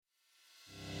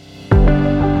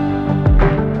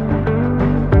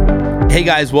Hey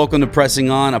guys, welcome to Pressing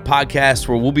On, a podcast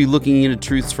where we'll be looking into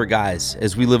truths for guys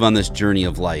as we live on this journey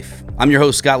of life. I'm your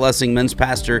host, Scott Lessing, men's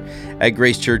pastor at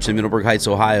Grace Church in Middleburg Heights,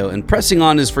 Ohio, and Pressing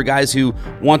On is for guys who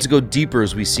want to go deeper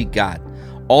as we seek God,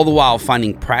 all the while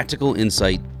finding practical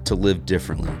insight to live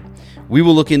differently. We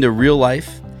will look into real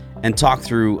life and talk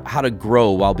through how to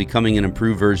grow while becoming an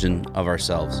improved version of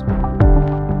ourselves.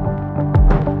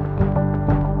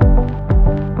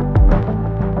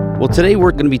 Well, today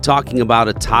we're going to be talking about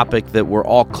a topic that we're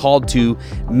all called to,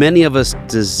 many of us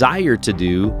desire to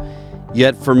do,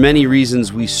 yet for many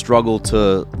reasons we struggle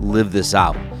to live this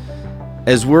out.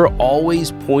 As we're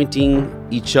always pointing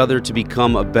each other to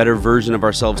become a better version of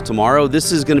ourselves tomorrow,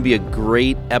 this is going to be a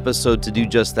great episode to do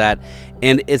just that.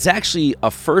 And it's actually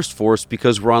a first for us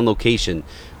because we're on location.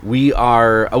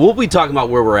 We'll be talking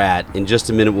about where we're at in just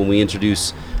a minute when we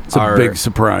introduce a big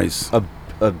surprise.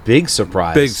 A big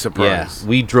surprise. Big surprise. Yeah,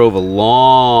 we drove a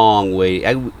long way.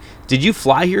 Did you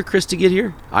fly here, Chris, to get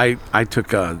here? I took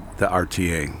the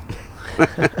RTA.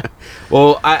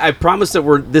 Well, I promise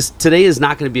that today is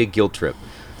not going to be a guilt trip.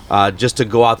 Just to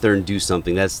go out there and do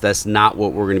something. That's not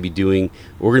what we're going to be doing.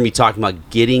 We're going to be talking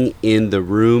about getting in the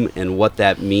room and what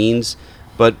that means.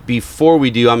 But before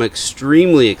we do, I'm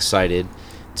extremely excited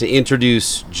to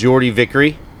introduce Jordy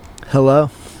Vickery. Hello.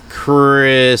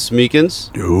 Chris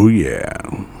Meekins. Oh, yeah.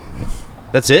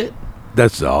 That's it?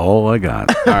 That's all I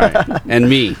got. All right. And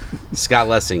me, Scott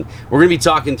Lessing. We're going to be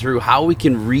talking through how we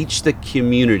can reach the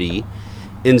community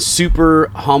in super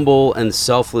humble and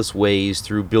selfless ways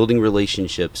through building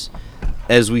relationships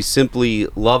as we simply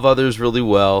love others really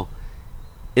well.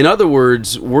 In other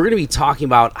words, we're going to be talking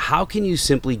about how can you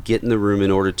simply get in the room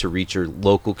in order to reach your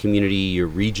local community, your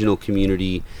regional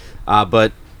community,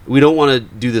 but we don't want to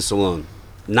do this alone.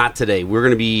 Not today. We're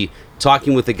going to be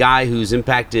talking with a guy who's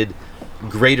impacted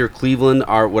Greater Cleveland,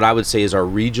 what I would say is our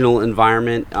regional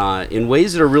environment, in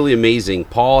ways that are really amazing.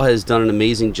 Paul has done an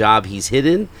amazing job. He's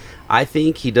hidden. I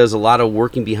think he does a lot of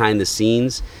working behind the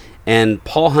scenes. And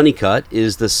Paul Honeycutt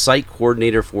is the site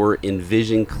coordinator for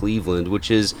Envision Cleveland, which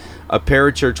is a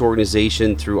parachurch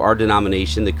organization through our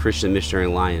denomination, the Christian Missionary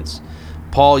Alliance.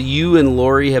 Paul, you and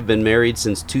Lori have been married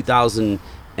since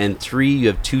 2003. You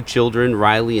have 2 children,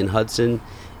 Riley and Hudson.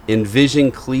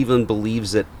 Envision Cleveland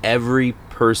believes that every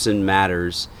person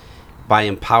matters. By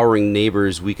empowering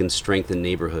neighbors, we can strengthen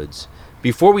neighborhoods.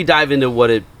 Before we dive into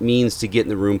what it means to get in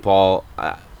the room, Paul,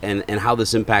 and how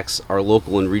this impacts our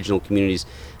local and regional communities,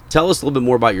 tell us a little bit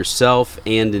more about yourself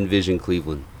and Envision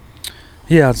Cleveland.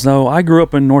 Yeah, so I grew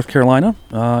up in North Carolina,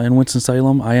 in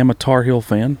Winston-Salem. I am a Tar Heel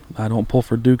fan. I don't pull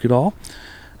for Duke at all.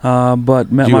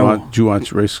 But met do you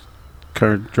watch race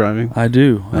car driving? I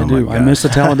do. I missed the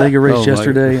Talladega race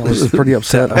yesterday. I was pretty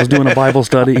upset. I was doing a Bible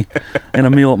study and a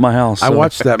meal at my house. So. I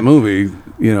watched that movie,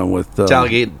 with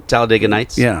Talladega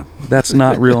Nights. Yeah, that's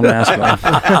not real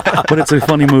NASCAR, but it's a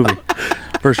funny movie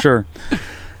for sure.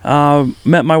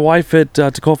 Met my wife at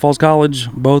Tacoma Falls College.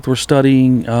 Both were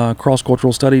studying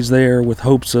cross-cultural studies there with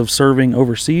hopes of serving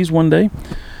overseas one day.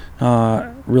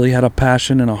 Really had a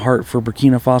passion and a heart for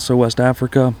Burkina Faso, West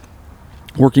Africa,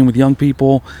 working with young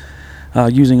people,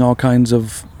 using all kinds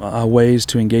of ways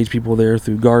to engage people there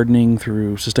through gardening,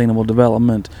 through sustainable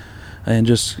development, and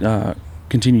just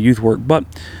continue youth work. But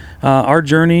our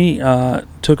journey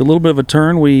took a little bit of a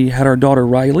turn. We had our daughter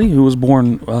Riley, who was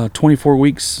born 24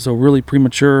 weeks, so really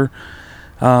premature.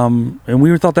 And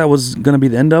we thought that was going to be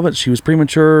the end of it. She was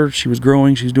premature, she was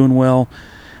growing, she was doing well.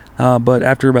 But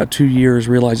after about 2 years,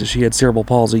 realized that she had cerebral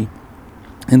palsy.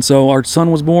 And so our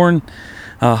son was born,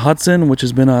 Hudson, which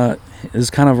is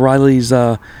kind of Riley's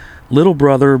little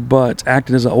brother, but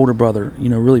acted as an older brother,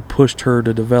 really pushed her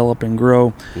to develop and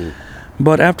grow.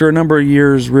 But after a number of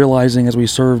years, realizing as we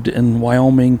served in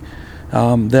Wyoming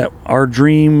that our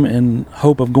dream and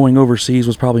hope of going overseas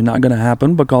was probably not going to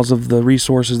happen because of the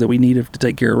resources that we needed to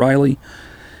take care of Riley,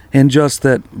 and just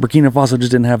that Burkina Faso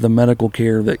just didn't have the medical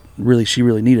care that she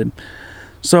really needed.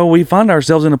 So we found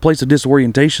ourselves in a place of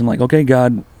disorientation, like, okay,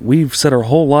 God, we've set our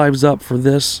whole lives up for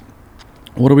this.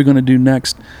 What are we going to do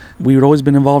next? We had always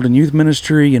been involved in youth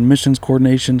ministry and missions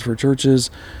coordinations for churches,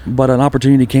 but an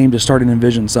opportunity came to start an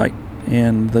Envision site.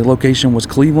 And the location was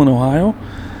Cleveland, Ohio.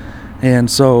 And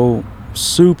so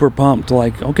super pumped,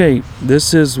 like, okay,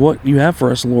 this is what you have for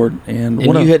us, Lord. And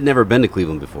you had never been to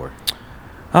Cleveland before?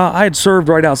 I had served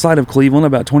right outside of Cleveland,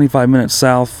 about 25 minutes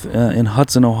south in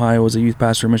Hudson, Ohio, as a youth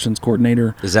pastor missions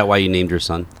coordinator. Is that why you named your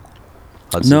son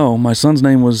Hudson? No, my son's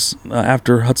name was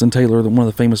after Hudson Taylor, one of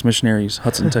the famous missionaries,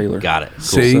 Hudson Taylor. Got it.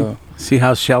 Cool. See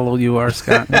how shallow you are,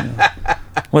 Scott?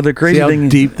 Well, the See crazy how thing,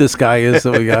 deep this guy is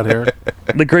that we got here?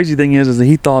 the crazy thing is that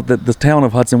he thought that the town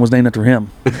of Hudson was named after him.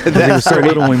 'Cause he was so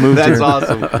little when we moved That's here.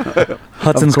 awesome.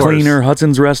 Hudson's Of course. Cleaner,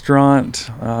 Hudson's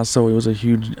Restaurant. So it was a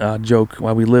huge joke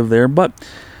while we lived there. But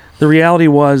the reality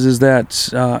is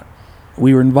that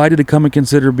we were invited to come and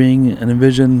consider being an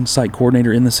Envision site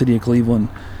coordinator in the city of Cleveland.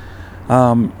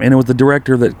 And it was the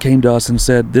director that came to us and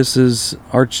said, this is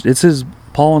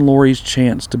Paul and Lori's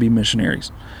chance to be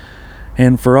missionaries.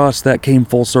 And for us, that came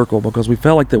full circle because we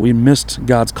felt like that we missed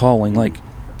God's calling. Like,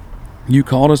 you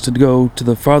called us to go to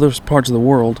the farthest parts of the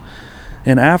world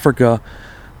in Africa,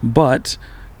 but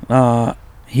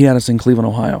he had us in Cleveland,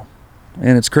 Ohio.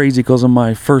 And it's crazy because of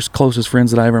my first closest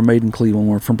friends that I ever made in Cleveland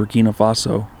were from Burkina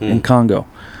Faso in Congo.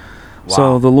 Wow.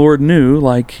 So the Lord knew,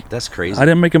 like, That's crazy. I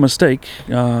didn't make a mistake.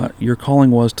 Your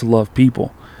calling was to love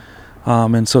people.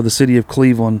 And so the city of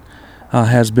Cleveland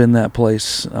has been that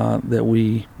place that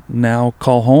we now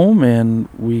call home, and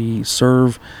we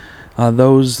serve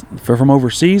those from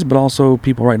overseas, but also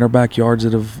people right in our backyards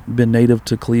that have been native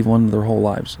to Cleveland their whole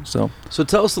lives. So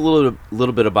tell us a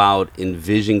little bit about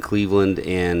Envision Cleveland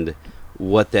and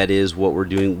what that is, what we're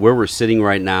doing, where we're sitting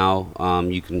right now.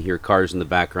 You can hear cars in the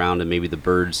background and maybe the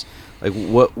birds. Like,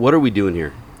 what are we doing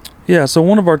here? yeah, so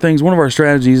one of our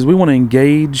strategies is we want to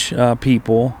engage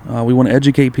people, we want to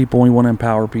educate people, and we want to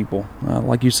empower people.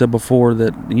 Like you said before,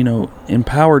 that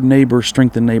empowered neighbors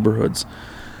strengthen neighborhoods.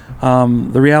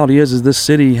 The reality is this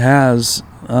city has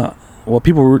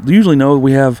people usually know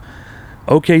we have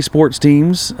okay sports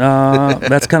teams.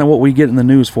 That's kind of what we get in the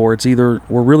news for. It's either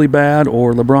we're really bad,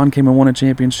 or LeBron came and won a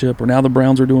championship, or now the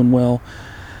Browns are doing well.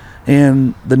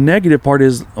 And the negative part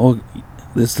is,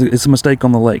 it's a mistake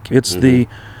on the lake. It's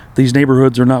these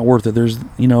neighborhoods are not worth it. There's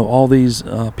all these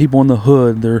people in the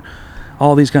hood. There,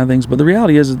 all these kind of things. But the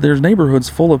reality is that there's neighborhoods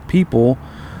full of people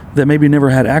that maybe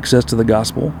never had access to the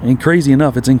gospel. And crazy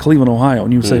enough, it's in Cleveland, Ohio.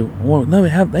 And you would say, well, no, they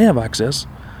have access.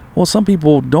 Well, some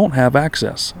people don't have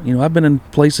access. I've been in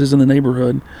places in the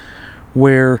neighborhood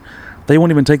where they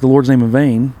won't even take the Lord's name in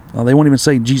vain. They won't even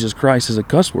say Jesus Christ as a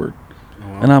cuss word.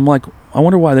 And I'm like, I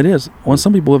wonder why that is. Well,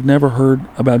 some people have never heard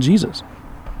about Jesus.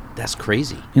 That's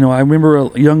crazy. I remember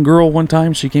a young girl one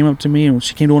time, she came up to me, and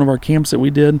she came to one of our camps that we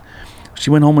did. She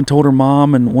went home and told her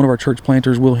mom, and one of our church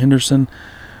planters, Will Henderson,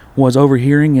 was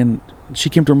overhearing, and she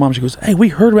came to her mom. She goes, hey, we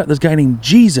heard about this guy named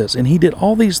Jesus, and he did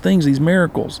all these things, these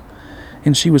miracles.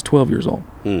 And she was 12 years old.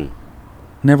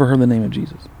 Never heard the name of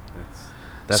Jesus.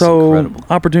 That's incredible.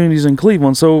 Opportunities in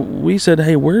Cleveland. So we said,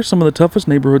 hey, where's some of the toughest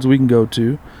neighborhoods we can go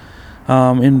to?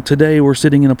 And today we're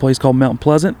sitting in a place called Mount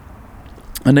Pleasant,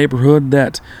 a neighborhood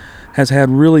that has had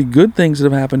really good things that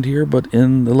have happened here, but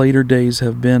in the later days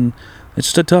it's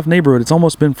just a tough neighborhood. It's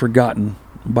almost been forgotten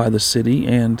by the city,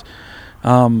 and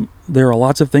there are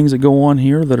lots of things that go on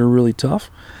here that are really tough,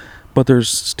 but there's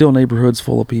still neighborhoods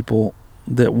full of people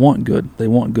that want good. They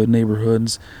want good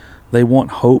neighborhoods. They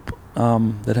want hope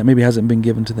that maybe hasn't been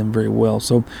given to them very well.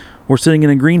 So we're sitting in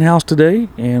a greenhouse today,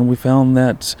 and we found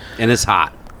that... And it's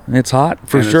hot. It's hot,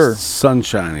 for And sure. It's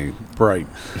sunshiny, bright.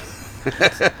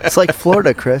 It's like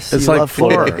Florida, Chris. It's You like love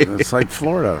Florida. It's like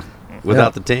Florida.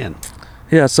 Without the tan.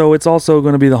 Yeah, so it's also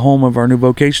going to be the home of our new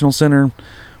vocational center,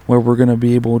 where we're going to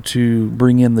be able to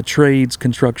bring in the trades,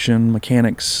 construction,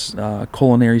 mechanics,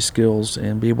 culinary skills,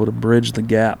 and be able to bridge the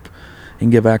gap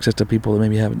and give access to people that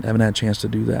maybe haven't had a chance to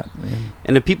do that.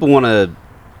 And if people want to,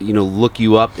 look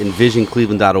you up,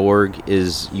 envisioncleveland.org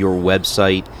is your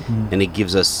website, and it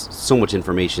gives us so much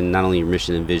information, not only your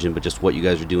mission and vision, but just what you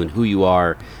guys are doing, who you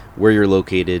are, where you're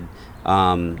located.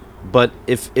 But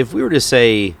if we were to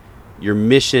say your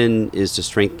mission is to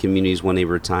strengthen communities one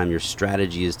neighbor at a time, your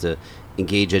strategy is to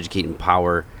engage, educate,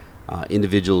 empower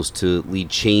individuals to lead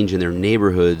change in their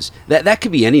neighborhoods, that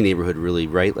could be any neighborhood, really,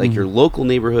 right? Like your local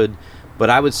neighborhood. But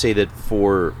I would say that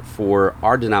for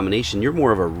our denomination, you're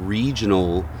more of a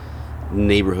regional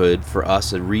neighborhood for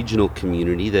us, a regional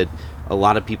community that a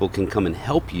lot of people can come and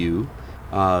help you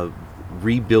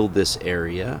rebuild this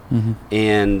area.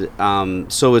 And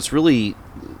so it's really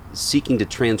seeking to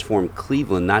transform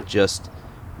Cleveland, not just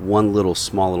one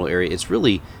small little area. It's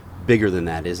really bigger than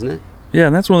that, isn't it? Yeah,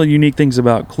 and that's one of the unique things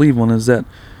about Cleveland is that,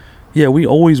 we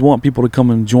always want people to come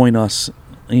and join us,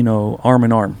 arm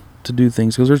in arm to do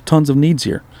things, because there's tons of needs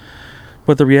here.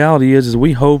 But the reality is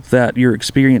we hope that your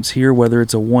experience here, whether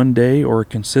it's a one day or a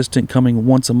consistent coming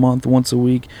once a month, once a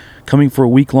week, coming for a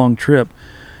week-long trip,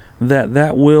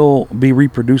 that will be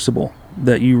reproducible,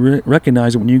 that you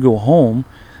recognize that when you go home,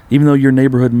 even though your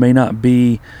neighborhood may not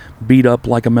be beat up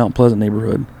like a Mount Pleasant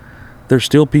neighborhood, there's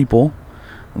still people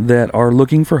that are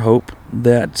looking for hope,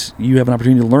 that you have an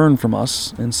opportunity to learn from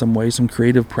us in some ways, some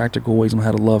creative, practical ways on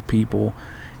how to love people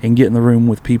and get in the room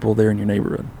with people there in your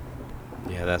neighborhood.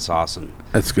 Yeah, that's awesome.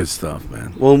 That's good stuff,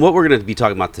 man. Well, and what we're going to be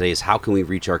talking about today is how can we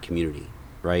reach our community,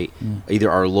 right?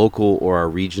 Either our local or our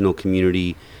regional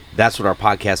community. That's what our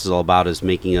podcast is all about, is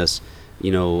making us,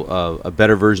 a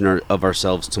better version of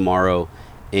ourselves tomorrow.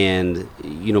 And,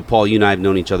 Paul, you and I have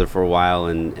known each other for a while,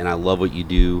 and I love what you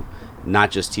do,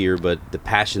 not just here, but the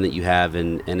passion that you have,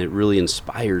 and it really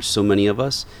inspires so many of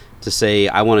us to say,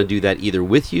 I want to do that either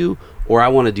with you, or I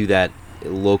want to do that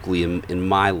locally in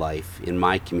my life, in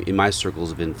my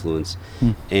circles of influence.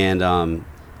 And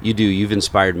you've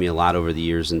inspired me a lot over the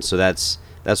years, and so that's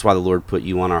why the Lord put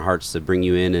you on our hearts to bring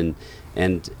you in,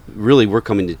 and really we're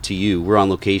coming to you. We're on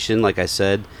location, like I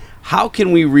said. How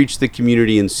can we reach the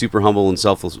community in super humble and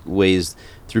selfless ways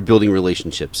through building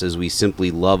relationships as we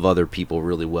simply love other people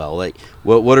really well? Like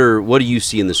what do you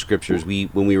see in the scriptures?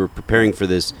 When we were preparing for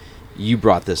this, you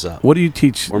brought this up. What do you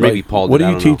teach? Or maybe Paul did, What do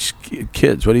I you don't teach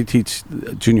kids? What do you teach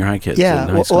junior high kids? Yeah,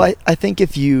 in high school? well, I think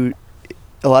a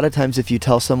lot of times if you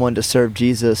tell someone to serve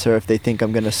Jesus, or if they think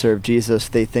I'm going to serve Jesus,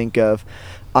 they think of,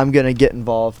 I'm going to get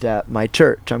involved at my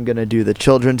church. I'm going to do the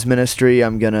children's ministry.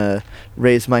 I'm going to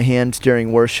raise my hands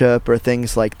during worship or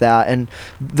things like that. And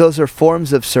those are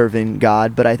forms of serving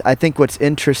God. But I think what's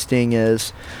interesting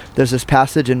is there's this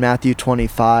passage in Matthew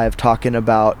 25 talking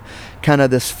about kind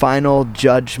of this final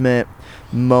judgment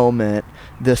moment,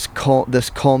 this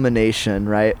culmination,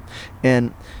 right?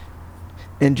 And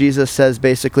Jesus says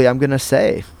basically, I'm going to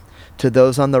say to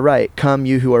those on the right, come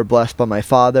you who are blessed by my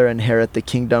Father, inherit the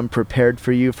kingdom prepared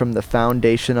for you from the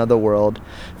foundation of the world.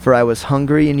 For I was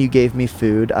hungry and you gave me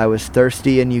food. I was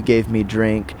thirsty and you gave me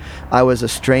drink. I was a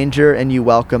stranger and you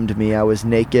welcomed me. I was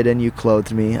naked and you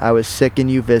clothed me. I was sick and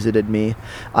you visited me.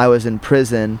 I was in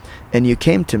prison and you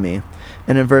came to me.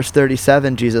 And in verse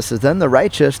 37, Jesus says, then the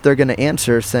righteous, they're going to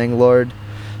answer saying, Lord,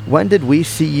 when did we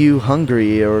see you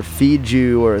hungry or feed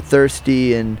you, or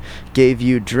thirsty and gave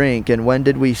you drink? And when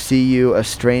did we see you a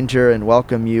stranger and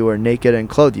welcome you, or naked and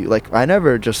clothe you? Like, I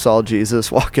never just saw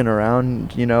Jesus walking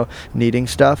around, needing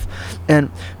stuff. And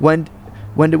when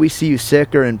did we see you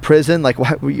sick or in prison? Like,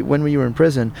 when were you in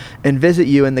prison? And visit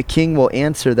you, and the king will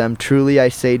answer them, truly I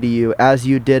say to you, as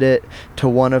you did it to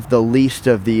one of the least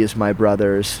of these, my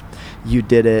brothers, you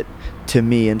did it to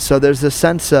me. And so there's a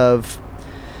sense of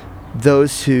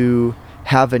those who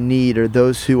have a need, or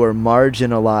those who are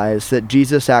marginalized, that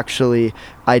Jesus actually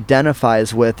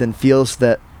identifies with and feels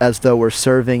that as though we're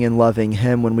serving and loving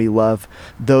him when we love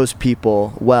those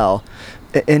people well.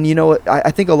 And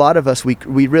I think a lot of us, we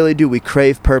really do. We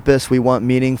crave purpose. We want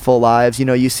meaningful lives.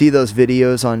 You see those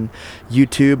videos on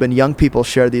YouTube, and young people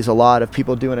share these a lot, of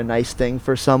people doing a nice thing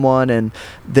for someone and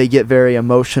they get very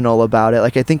emotional about it.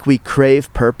 Like, I think we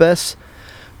crave purpose.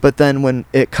 But then when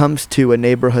it comes to a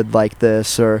neighborhood like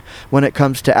this, or when it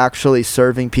comes to actually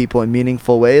serving people in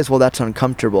meaningful ways, well, that's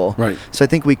uncomfortable. Right. So I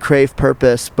think we crave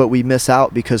purpose, but we miss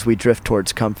out because we drift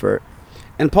towards comfort.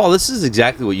 And Paul, this is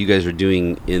exactly what you guys are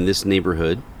doing in this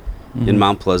neighborhood, in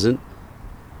Mount Pleasant.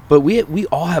 But we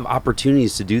all have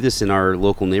opportunities to do this in our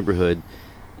local neighborhood.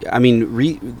 I mean,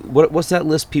 what's that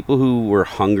list? People who were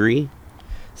hungry,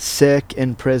 sick,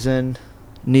 in prison,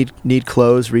 need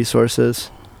clothes,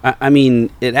 resources. I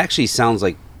mean, it actually sounds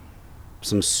like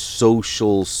some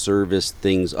social service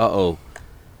things,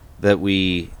 that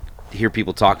we hear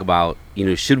people talk about.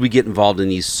 Should we get involved in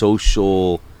these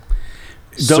social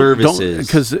services?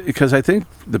 Because I think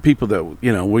the people that,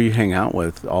 we hang out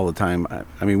with all the time,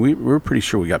 I mean, we're pretty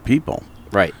sure we got people.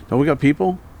 Right. Don't we got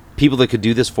people? People that could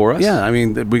do this for us? Yeah, I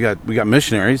mean, we got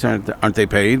missionaries. Aren't they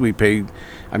paid? We paid.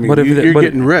 I mean, But you're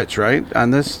getting rich, right,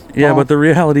 on this? Yeah, Paul? but the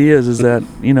reality is that,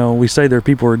 we say there are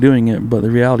people who are doing it, but the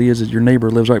reality is that your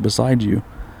neighbor lives right beside you,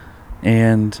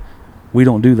 and we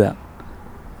don't do that.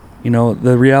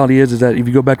 The reality is that if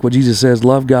you go back to what Jesus says,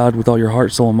 love God with all your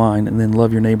heart, soul, and mind, and then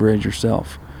love your neighbor as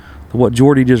yourself. What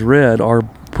Jordy just read are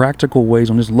practical ways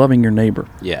on just loving your neighbor.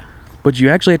 Yeah. But you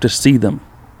actually have to see them.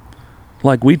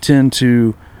 Like, we tend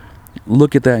to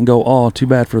look at that and go, oh, too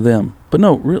bad for them. But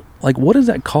no, what is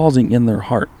that causing in their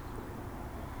heart?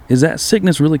 Is that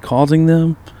sickness really causing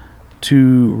them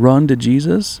to run to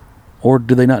Jesus? Or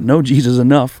do they not know Jesus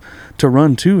enough to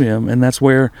run to him? And that's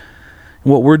where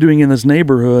what we're doing in this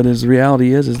neighborhood is, the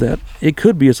reality is that it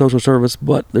could be a social service,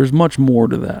 but there's much more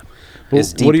to that.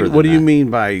 It's what deeper do you than mean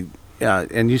by,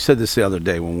 and you said this the other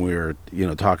day when we were,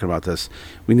 talking about this,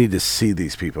 we need to see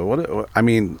these people.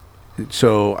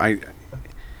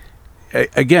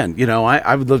 Again,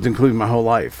 I've lived in Cleveland my whole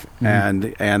life,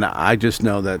 and I just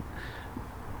know that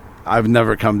I've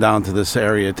never come down to this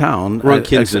area of town. We're on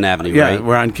Kingsman Avenue, yeah, right?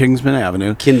 We're on Kingsman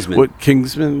Avenue. Kinsman. What,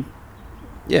 Kingsman?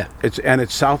 Yeah.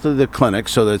 It's south of the clinic,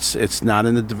 so it's not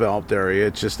in the developed area.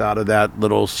 It's just out of that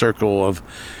little circle of,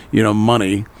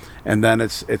 money, and then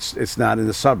it's not in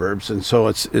the suburbs, and so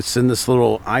it's in this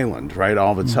little island, right,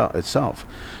 all of itself.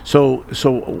 So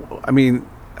I mean,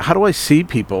 how do I see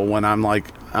people when I'm like,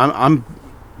 I'm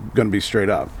going to be straight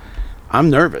up. I'm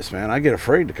nervous, man. I get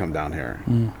afraid to come down here.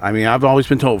 I mean, I've always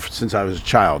been told since I was a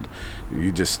child,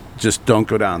 you just don't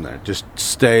go down there. Just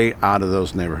stay out of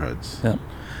those neighborhoods. Yeah.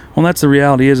 Well, that's the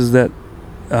reality is that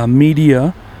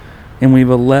media, and we've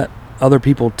let other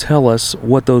people tell us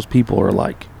what those people are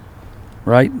like,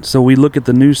 right? So we look at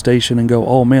the news station and go,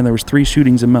 oh, man, there was 3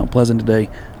 shootings in Mount Pleasant today.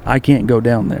 I can't go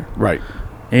down there. Right.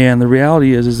 And the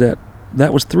reality is that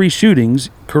was 3 shootings,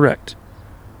 correct.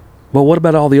 But what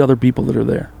about all the other people that are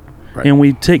there? Right. And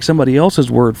we take somebody else's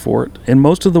word for it. And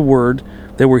most of the word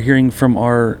that we're hearing from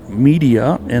our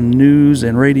media and news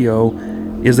and radio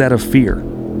is that of fear,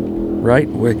 right?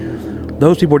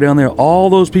 Those people down there, all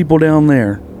those people down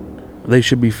there, they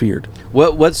should be feared.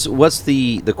 What's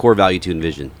the core value to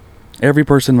Envision? Every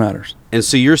person matters. And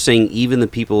so you're saying even the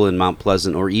people in Mount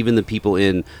Pleasant or even the people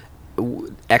in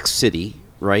X city,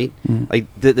 right? Mm-hmm. Like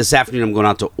this afternoon I'm going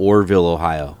out to Orville,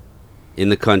 Ohio, in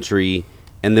the country.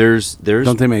 And there's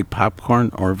Don't they make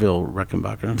popcorn, Orville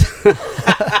Reichenbacher?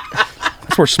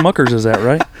 That's where Smucker's is at,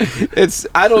 right?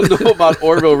 I don't know about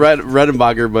Orville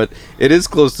Redenbacher, but it is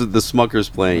close to the Smucker's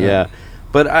plant, yeah.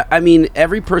 But I mean,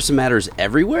 every person matters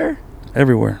everywhere.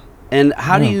 Everywhere. And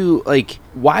how do you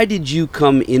why did you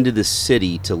come into the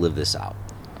city to live this out?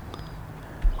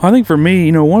 I think for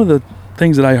me, one of the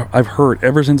things that I've heard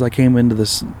ever since I came into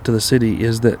to the city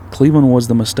is that Cleveland was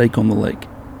the mistake on the lake.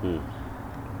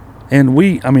 And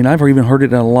I've even heard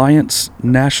it at Alliance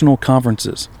national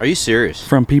conferences. Are you serious?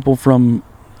 From people from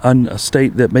a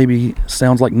state that maybe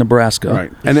sounds like Nebraska.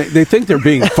 Right. And they think they're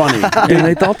being funny. And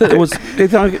they thought that it was... They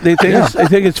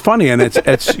think it's funny, and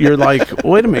it's you're like,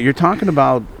 wait a minute, you're talking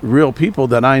about real people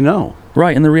that I know.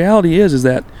 Right, and the reality is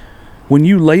that when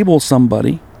you label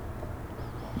somebody,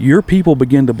 your people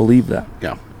begin to believe that.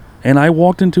 Yeah. And I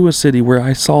walked into a city where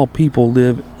I saw people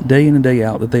live day in and day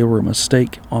out that they were a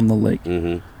mistake on the lake.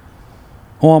 Mm-hmm.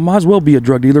 Well, I might as well be a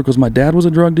drug dealer because my dad was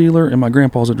a drug dealer and my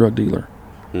grandpa's a drug dealer.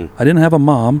 I didn't have a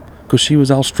mom because she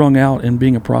was all strung out and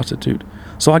being a prostitute.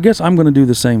 So I guess I'm going to do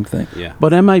the same thing. Yeah.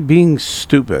 But am I being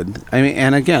stupid? I mean,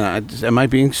 and again, am I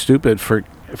being stupid for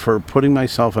putting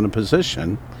myself in a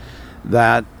position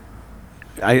that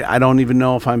I don't even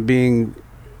know if I'm being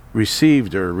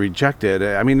received or rejected?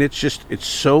 I mean, it's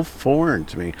so foreign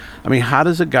to me. I mean, how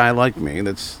does a guy like me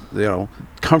that's,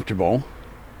 comfortable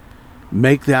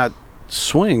make that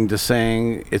swing to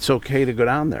saying it's okay to go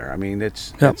down there? I mean,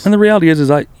 it's and the reality is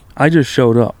I just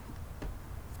showed up.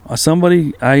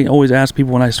 I always ask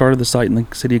people when I started the site in the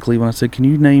city of Cleveland, I said, can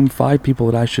you name 5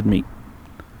 people that I should meet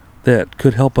that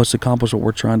could help us accomplish what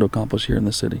we're trying to accomplish here in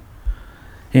the city?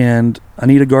 And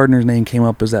Anita Gardner's name came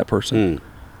up as that person.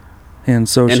 And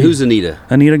so who's Anita?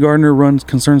 Anita Gardner runs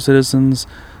Concerned Citizens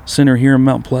Center here in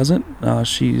Mount Pleasant.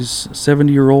 She's a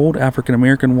 70-year-old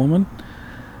African-American woman.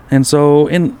 And so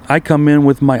I come in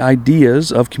with my ideas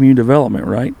of community development,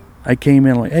 right? I came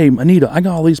in like, hey, Anita, I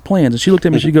got all these plans. And she looked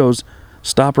at me and she goes,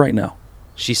 stop right now.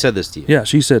 She said this to you? Yeah,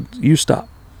 she said, you stop.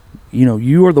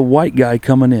 You are the white guy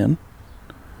coming in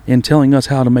and telling us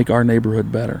how to make our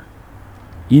neighborhood better.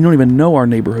 You don't even know our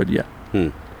neighborhood yet.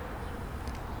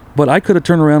 But I could have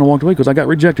turned around and walked away because I got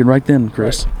rejected right then,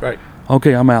 Chris. Right.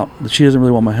 Okay, I'm out. She doesn't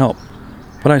really want my help.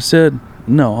 But I said,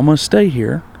 no, I'm going to stay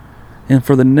here. And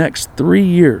for the next 3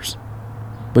 years,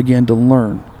 began to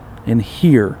learn and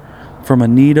hear from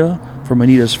Anita, from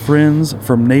Anita's friends,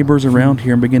 from neighbors around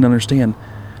here, and begin to understand,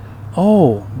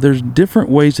 there's different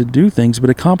ways to do things, but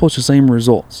accomplish the same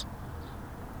results.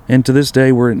 And to this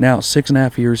day, we're now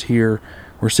 6.5 years here.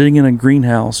 We're sitting in a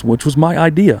greenhouse, which was my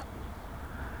idea.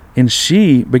 And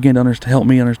she began to help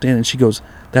me understand, and she goes,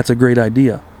 that's a great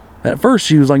idea. At first,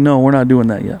 she was like, no, we're not doing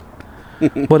that yet.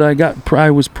 But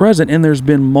I was present, and there's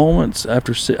been moments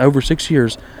after over 6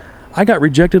 years. I got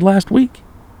rejected last week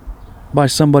by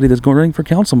somebody that's going running for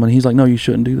councilman. He's like, no, you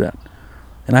shouldn't do that.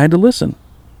 And I had to listen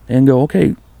and go,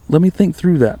 okay, let me think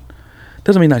through that.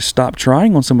 Doesn't mean I stopped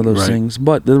trying on some of those things,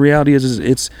 but the reality is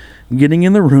it's getting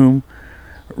in the room,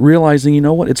 realizing, you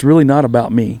know what, it's really not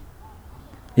about me.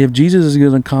 If Jesus is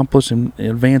going to accomplish and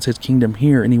advance his kingdom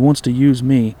here and he wants to use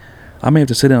me, I may have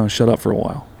to sit down and shut up for a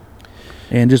while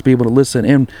and just be able to listen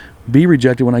and be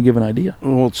rejected when I give an idea.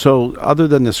 Well, so other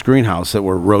than this greenhouse that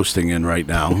we're roasting in right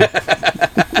now,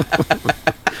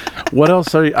 what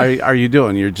else are you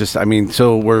doing? You're just,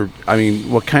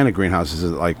 what kind of greenhouse is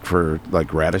it, like for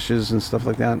like radishes and stuff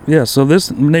like that? Yeah, so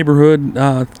this neighborhood,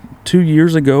 2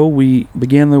 years ago, we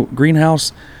began the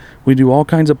greenhouse. We do all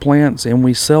kinds of plants, and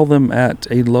we sell them at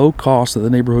a low cost that the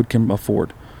neighborhood can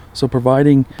afford. So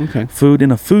providing food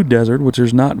in a food desert, which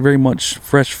there's not very much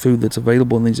fresh food that's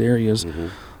available in these areas.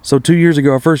 So 2 years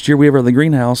ago, our first year we ever had the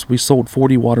greenhouse, we sold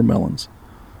 40 watermelons.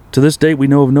 To this date, we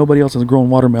know of nobody else that's growing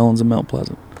watermelons in Mount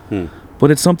Pleasant. But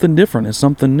it's something different. It's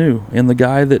something new. And the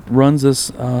guy that runs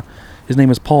this, his name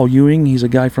is Paul Ewing. He's a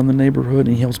guy from the neighborhood,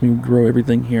 and he helps me grow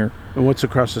everything here. And what's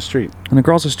across the street? And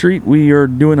across the street, we are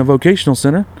doing a vocational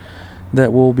center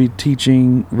that will be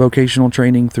teaching vocational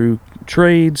training through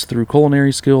trades, through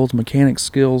culinary skills, mechanics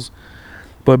skills,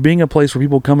 but being a place where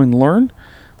people come and learn.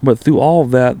 But through all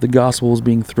of that, the gospel is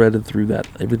being threaded through that,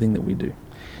 everything that we do.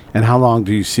 And how long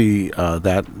do you see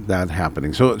that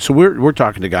happening? So we're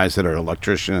talking to guys that are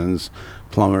electricians,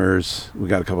 plumbers. We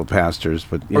got a couple of pastors,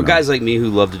 but or guys like me who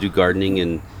love to do gardening,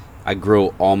 and I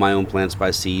grow all my own plants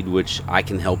by seed, which I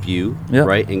can help you,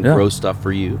 right, and grow stuff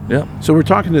for you. Yeah. So we're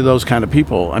talking to those kind of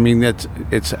people. I mean,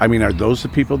 are those the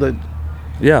people that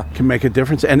can make a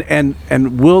difference?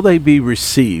 And will they be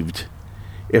received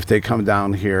if they come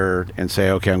down here and say,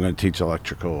 okay, I'm going to teach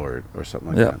electrical or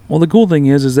something like that? Well, the cool thing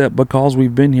is that because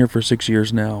we've been here for 6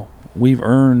 years now, we've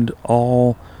earned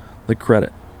all the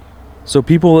credit. So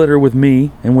people that are with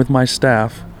me and with my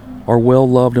staff are well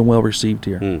loved and well received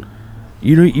here.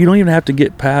 You don't even have to you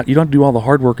don't have to do all the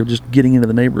hard work of just getting into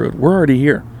the neighborhood. We're already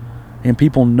here, and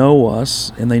people know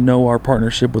us, and they know our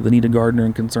partnership with Anita Gardner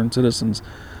and Concerned Citizens.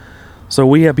 So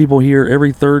we have people here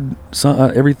every third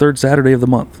Saturday of the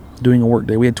month doing a work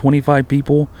day. We had 25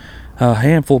 people. A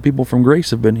handful of people from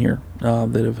Grace have been here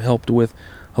that have helped with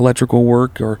electrical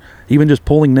work or even just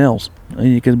pulling nails. And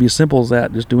it can be as simple as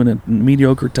that, just doing a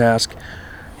mediocre task.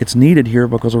 It's needed here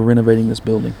because we're renovating this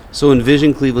building. So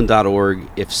envisioncleveland.org,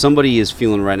 if somebody is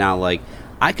feeling right now like,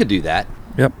 I could do that,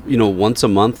 once a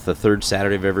month, the third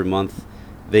Saturday of every month,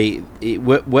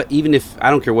 even if, I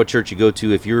don't care what church you go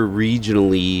to, if you're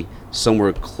regionally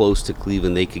somewhere close to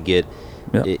Cleveland, they could get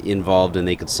involved and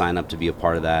they could sign up to be a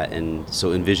part of that. And so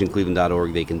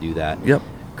envisioncleveland.org, they can do that.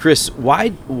 Chris, why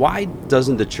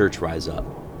doesn't the church rise up?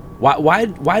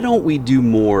 Why don't we do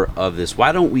more of this?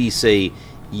 Why don't we say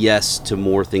yes to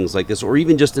more things like this, or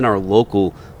even just in our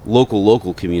local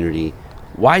community?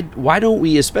 Why don't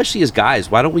we, especially as guys,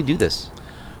 why don't we do this?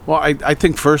 Well, I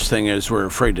think first thing is we're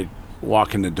afraid to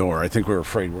walk in the door. I think we're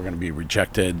afraid we're going to be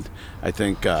rejected. I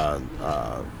think the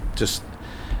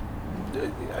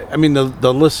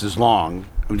list is long.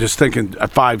 I'm just thinking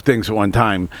 5 things at one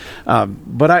time.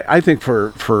 But I think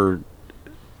for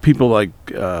people like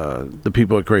the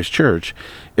people at Grace Church,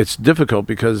 it's difficult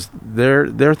because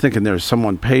they're thinking there's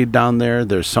someone paid down there.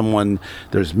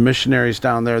 There's missionaries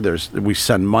down there. We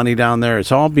send money down there.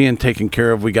 It's all being taken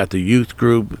care of. We got the youth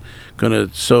group going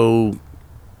to sow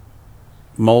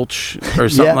mulch or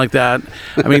something like that.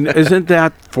 I mean, isn't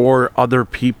that for other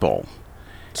people?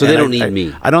 So they don't need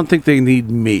me. I don't think they need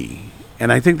me.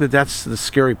 And I think that's the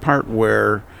scary part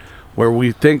where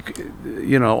we think,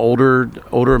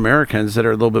 older Americans that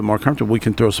are a little bit more comfortable, we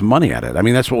can throw some monto at it. I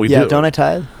mean, that's what we do. Yeah, don't I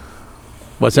tithe?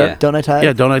 What's that? Don't I tithe?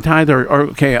 Yeah, don't I tithe? Or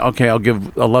okay, I'll give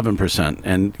 11%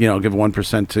 and, give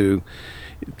 1%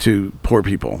 to poor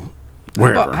people.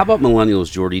 Wherever. How about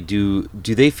millennials, Jordy? Do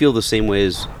they feel the same way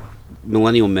as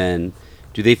millennial men?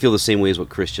 Do they feel the same way as what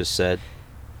Chris just said?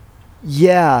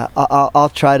 Yeah, I'll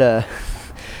try to.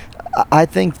 I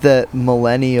think that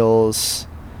millennials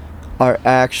are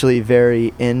actually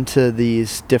very into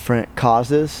these different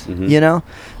causes.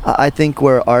 I think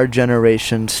where our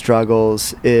generation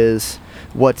struggles is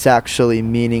what's actually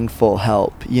meaningful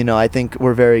help. I think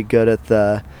we're very good at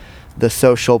the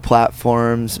social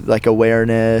platforms, like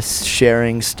awareness,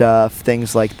 sharing stuff,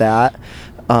 things like that.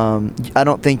 I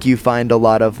don't think you find a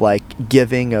lot of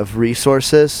giving of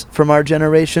resources from our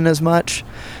generation as much,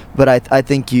 but I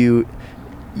think you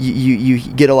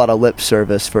get a lot of lip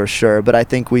service for sure. But I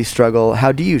think we struggle.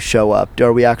 How do you show up?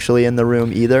 Are we actually in the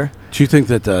room either? Do you think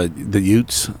that the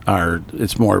youths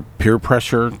it's more peer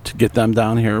pressure to get them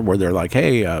down here, where they're like,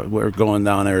 hey, we're going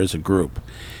down there as a group,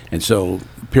 and so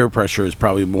peer pressure is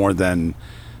probably more than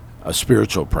a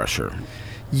spiritual pressure?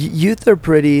 Youth are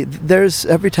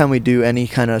every time we do any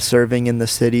kind of serving in the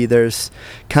city, there's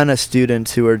kind of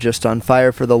students who are just on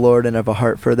fire for the Lord and have a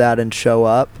heart for that and show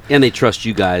up. And they trust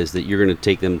you guys that you're going to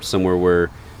take them somewhere where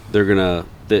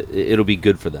it'll be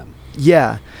good for them.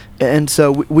 Yeah. And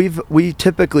so we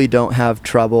typically don't have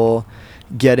trouble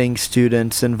getting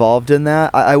students involved in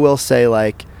that. I will say,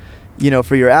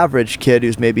 for your average kid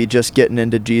who's maybe just getting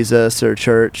into Jesus or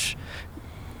church,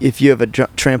 if you have a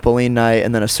trampoline night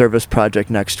and then a service project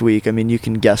next week, I mean, you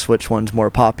can guess which one's more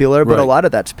popular, but a Right. lot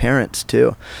of that's parents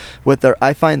too.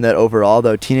 I find that overall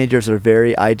though, teenagers are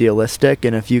very idealistic,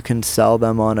 and if you can sell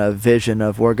them on a vision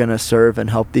of we're going to serve and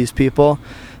help these people,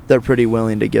 they're pretty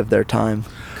willing to give their time.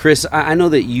 Chris, I know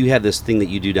that you have this thing that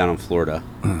you do down in Florida.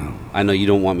 I know you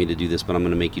don't want me to do this, but I'm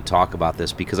going to make you talk about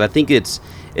this because I think it's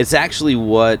actually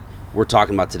what we're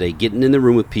talking about today. Getting in the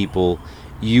room with people.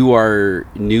 You are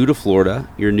new to Florida.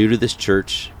 You're new to this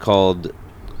church called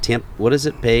what is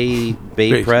it? Bay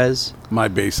Pres? My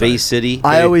Bay Bay City?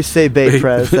 I always say Bay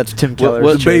Pres. That's Tim Keller's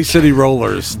what- The church. Bay City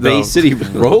Rollers. Bay No. City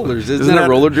Rollers. Isn't that a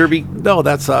roller derby? No,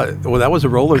 that's well, that was a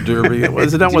roller derby.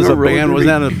 Wasn't that Do you was know a roller band? derby?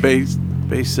 Wasn't that a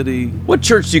Bay City? What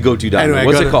church do you go to down there? I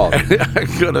What's go it called? I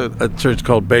go to a church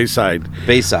called Bayside.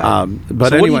 Bayside. But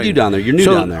so anyway, what do you do down there? You're new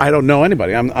so down there. I don't know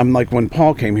anybody. I'm like when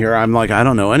Paul came here. I'm like I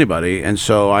don't know anybody, and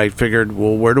so I figured,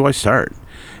 well, where do I start?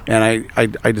 And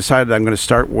I decided I'm going to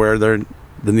start where the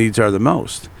needs are the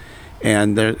most,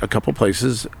 and there are a couple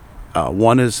places.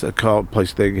 One is a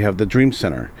place they have the Dream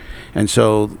Center, and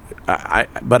so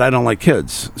but I don't like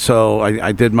kids, so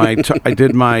I did my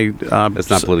That's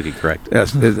not politically correct.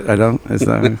 Yes, I don't. It's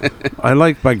not, I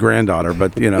like my granddaughter,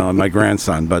 but and my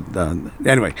grandson. But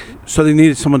anyway, so they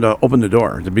needed someone to open the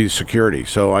door to be security.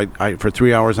 So I for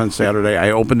 3 hours on Saturday, I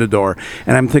opened the door,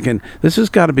 and I'm thinking this has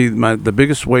got to be the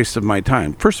biggest waste of my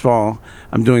time. First of all,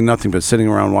 I'm doing nothing but sitting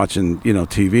around watching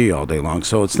TV all day long,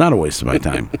 so it's not a waste of my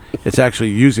time. It's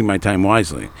actually using my time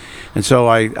wisely, and so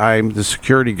I'm the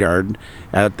security guard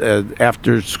at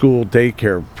after school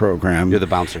daycare program. You're the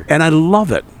bouncer. And I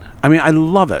love it. I mean, I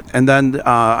love it. And then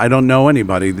I don't know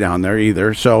anybody down there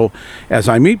either. So as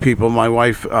I meet people, my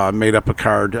wife made up a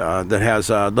card that has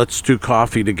let's do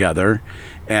coffee together.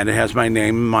 And it has my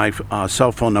name, my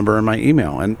cell phone number, and my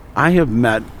email. And I have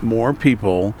met more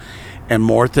people and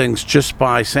more things just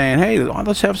by saying, hey,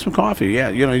 let's have some coffee. Yeah,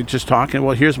 you're just talking.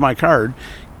 Well, here's my card.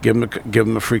 Give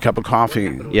them a free cup of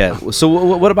coffee. Yeah. So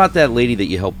what about that lady that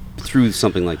you helped through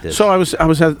something like this? So I was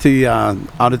at the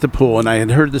out at the pool, and I had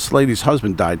heard this lady's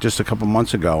husband died just a couple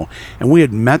months ago, and we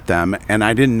had met them, and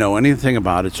I didn't know anything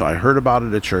about it, so I heard about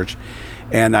it at church,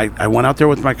 and I went out there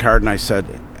with my card, and I said,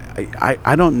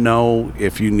 I don't know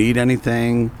if you need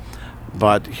anything,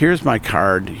 but here's my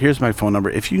card, here's my phone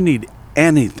number. If you need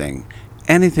anything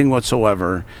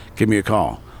whatsoever, give me a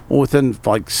call. Well, within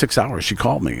like 6 hours, she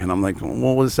called me, and I'm like, well,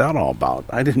 what was that all about?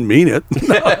 I didn't mean it.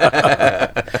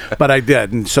 But I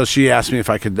did. And so she asked me if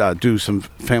I could do some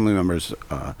family members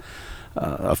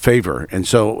a favor, and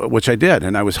so, which I did.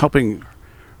 And I was helping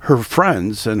her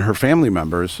friends and her family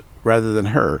members rather than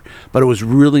her, but it was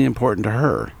really important to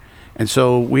her. And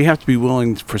so we have to be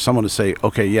willing for someone to say,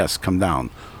 okay, yes, come down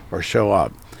or show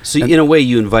up. So in a way,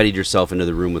 you invited yourself into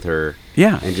the room with her,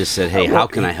 Yeah. and just said, "Hey, how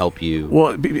can I help you?"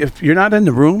 Well, if you're not in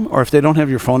the room or if they don't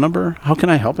have your phone number, how can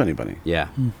I help anybody? Yeah,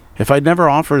 If I'd never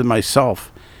offered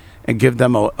myself and give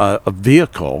them a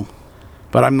vehicle,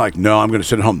 but I'm like, no, I'm going to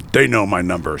sit at home. They know my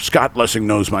number. Scott Lessing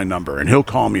knows my number, and he'll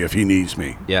call me if he needs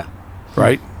me. yeah,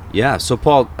 Right? yeah. So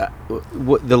Paul,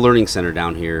 the Learning Center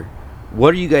down here,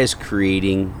 what are you guys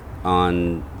creating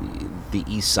on the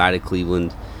east side of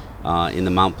Cleveland, in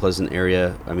the Mount Pleasant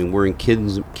area? I mean, we're in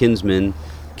Kinsman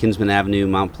Avenue,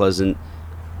 Mount Pleasant.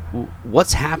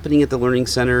 What's happening at the Learning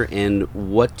Center, and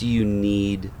what do you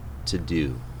need to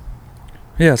do?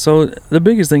 Yeah, so the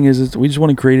biggest thing is we just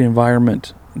want to create an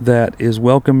environment that is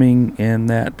welcoming and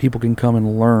that people can come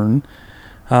and learn.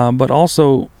 But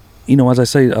also, as I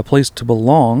say, a place to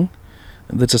belong,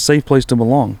 that's a safe place to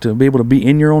belong, to be able to be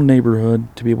in your own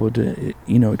neighborhood, to be able to,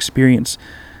 experience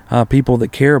people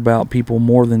that care about people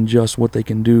more than just what they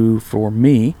can do for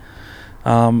me.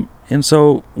 And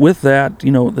so with that,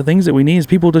 the things that we need is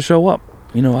people to show up.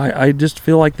 I just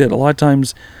feel like that a lot of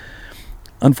times,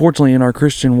 unfortunately, in our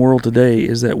Christian world today,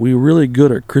 is that we're really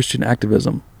good at Christian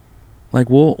activism. Like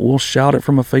we'll shout it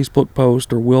from a Facebook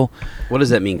post, or What does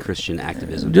that mean, Christian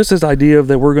activism? just this idea of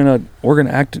that we're gonna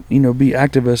act, be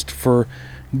activist for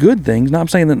good things. Not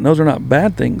saying that those are not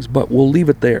bad things, but we'll leave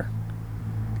it there.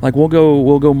 Like we'll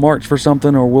go march for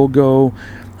something, or we'll go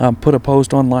put a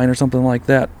post online or something like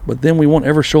that. But then we won't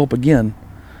ever show up again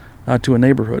to a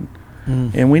neighborhood.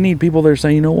 And we need people that are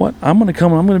saying, you know what, I'm going to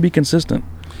come and I'm going to be consistent.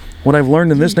 What I've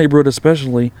learned in this neighborhood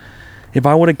especially, if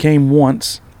I would have came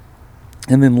once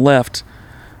and then left,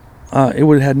 it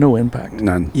would have had no impact.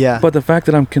 None. Yeah. But the fact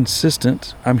that I'm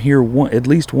consistent, I'm here at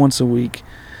least once a week,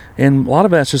 and a lot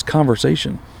of that's just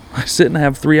conversation. I sit and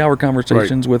have 3-hour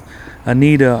conversations with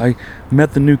Anita. I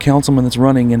met the new councilman that's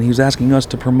running, and he's asking us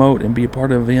to promote and be a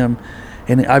part of him.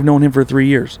 And I've known him for 3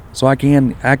 years, so I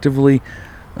can actively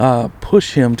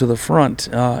push him to the front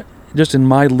just in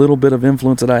my little bit of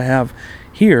influence that I have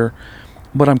here,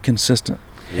 but I'm consistent.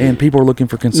 And people are looking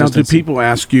for Now, consistency. do people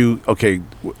ask you, okay,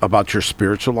 about your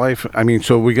spiritual life? I mean,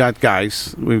 so we've got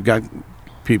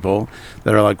people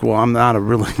that are like, well, I'm not a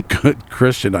really good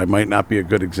Christian. I might not be a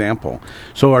good example.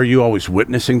 So are you always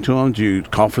witnessing to them? Do you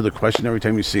call for the question every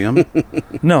time you see them?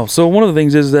 No. So one of the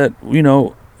things is that,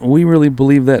 we really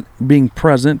believe that being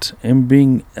present and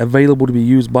being available to be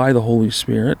used by the Holy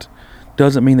Spirit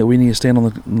doesn't mean that we need to stand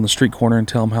on the street corner and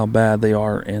tell them how bad they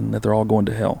are and that they're all going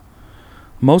to hell.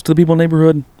 Most of the people in the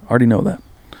neighborhood already know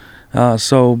that.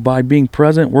 So by being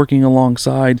present, working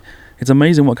alongside, it's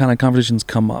amazing what kind of conversations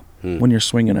come up when you're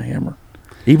swinging a hammer.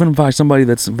 Even by somebody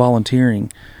that's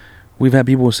volunteering, we've had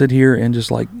people sit here and just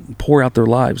like pour out their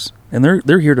lives. And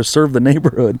they're here to serve the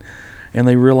neighborhood. And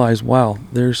they realize, wow,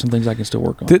 there's some things I can still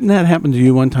work on. Didn't that happen to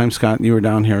you one time, Scott? You were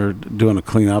down here doing a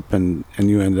cleanup and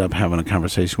you ended up having a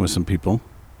conversation with some people?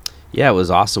 Yeah, it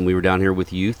was awesome. We were down here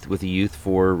with the youth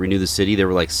for Renew the City. There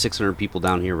were like 600 people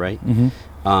down here, right?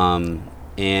 Mm-hmm.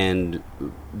 And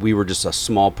we were just a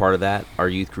small part of that. Our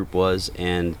youth group was,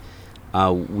 and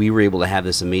we were able to have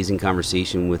this amazing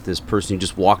conversation with this person who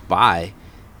just walked by,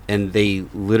 and they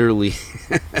literally,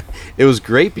 it was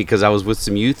great because I was with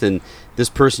some youth, and this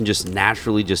person just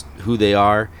naturally, just who they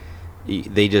are,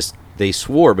 they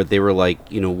swore, but they were like,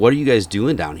 what are you guys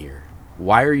doing down here?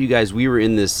 Why are you guys, we were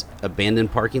in this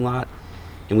abandoned parking lot,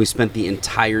 and we spent the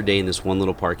entire day in this one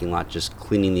little parking lot just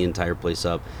cleaning the entire place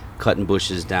up, cutting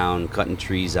bushes down, cutting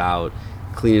trees out,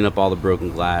 cleaning up all the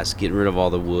broken glass, getting rid of all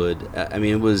the wood. I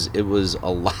mean, it was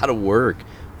a lot of work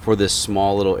for this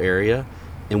small little area,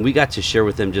 and we got to share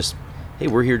with them just, hey,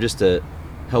 we're here just to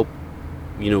help,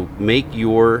 make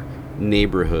your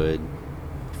neighborhood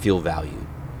feel valued.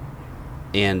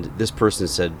 And this person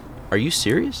said, are you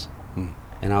serious?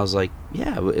 And I was like,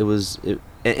 yeah, it was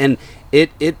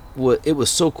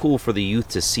so cool for the youth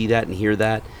to see that and hear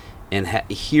that and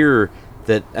hear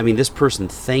that. I mean, this person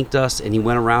thanked us, and he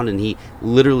went around and he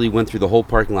literally went through the whole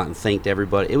parking lot and thanked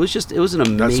everybody. It was an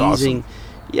amazing, That's awesome.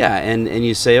 Yeah. And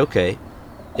you say, okay,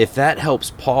 if that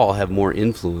helps Paul have more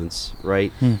influence,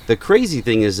 right? The crazy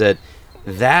thing is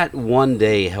that one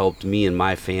day helped me and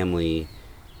my family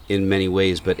in many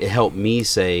ways, but it helped me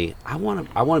say, I want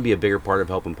to be a bigger part of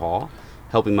helping Paul,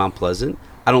 helping Mount Pleasant.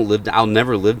 I'll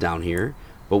never live down here,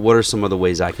 but what are some other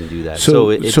ways I can do that?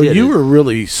 So you were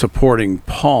really supporting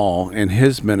Paul in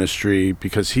his ministry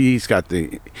because he's got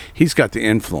the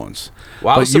influence.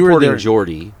 Well, I was supporting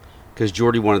Jordy because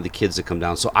Jordy wanted the kids to come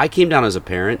down. So I came down as a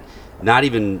parent, not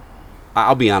even,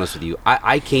 I'll be honest with you,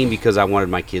 I came because I wanted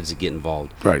my kids to get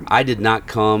involved. Right. I did not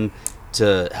come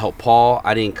to help Paul.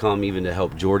 I didn't come even to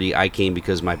help Jordy. I came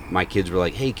because my kids were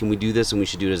like, hey, can we do this? And we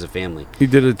should do it as a family. You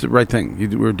did it the right thing.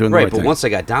 You were doing the right thing. Right, but once I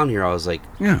got down here, I was like,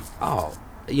 yeah, oh,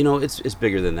 it's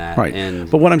bigger than that. Right. And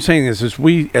but what I'm saying is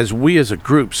we as a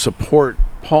group support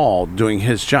Paul doing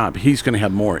his job, he's going to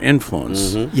have more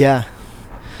influence. Mm-hmm. Yeah,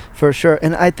 for sure.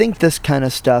 And I think this kind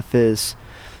of stuff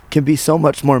can be so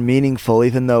much more meaningful,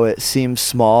 even though it seems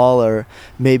small, or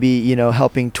maybe,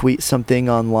 helping tweet something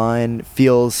online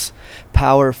feels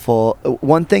powerful.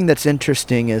 One thing that's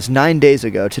interesting is 9 days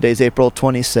ago, today's April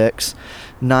 26th,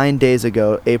 9 days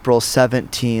ago, April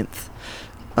 17th,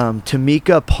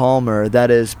 Tamika Palmer,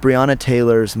 that is Breonna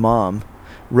Taylor's mom,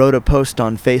 wrote a post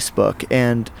on Facebook.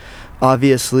 And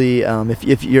obviously,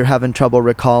 if you're having trouble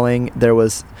recalling,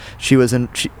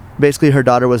 basically her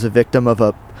daughter was a victim of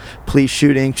a police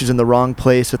shooting. She's in the wrong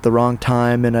place at the wrong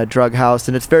time in a drug house,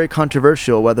 and it's very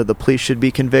controversial whether the police should be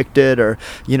convicted or,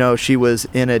 she was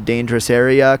in a dangerous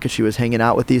area because she was hanging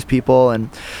out with these people,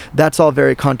 and that's all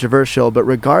very controversial. But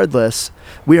regardless,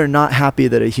 we are not happy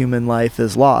that a human life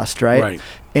is lost, right? Right.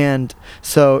 And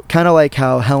so kind of like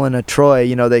how Helena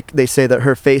Troy, they say that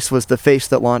her face was the face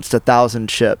that launched 1,000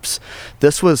 ships.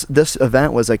 This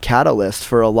event was a catalyst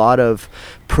for a lot of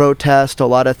protest, a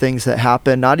lot of things that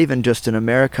happen, not even just in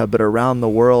America, but around the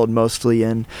world, mostly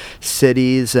in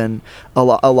cities. And a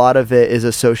lot of it is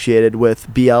associated with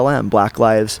BLM, Black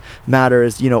Lives Matter,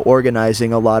 is,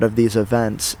 organizing a lot of these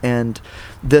events. And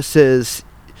this is,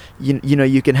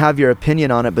 you can have your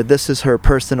opinion on it, but this is her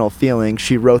personal feeling.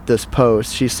 She wrote this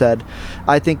post. She said,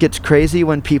 I think it's crazy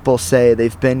when people say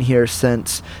they've been here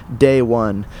since day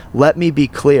one. Let me be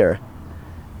clear.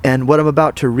 And what I'm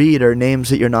about to read are names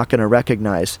that you're not going to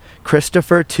recognize.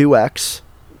 Christopher 2X,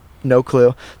 no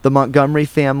clue. The Montgomery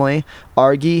family,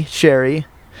 Argy, Sherry,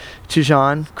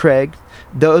 Tijan, Craig.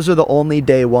 Those are the only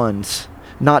day ones.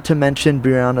 Not to mention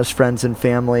Breonna's friends and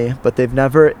family, but they've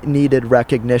never needed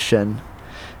recognition.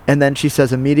 And then she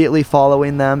says immediately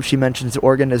following them, she mentions an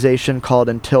organization called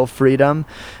Until Freedom.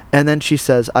 And then she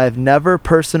says, I've never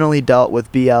personally dealt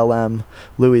with BLM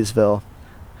Louisville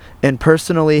and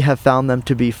personally have found them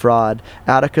to be fraud.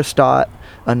 Attica Stott,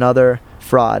 another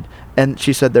fraud. And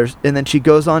she said and then she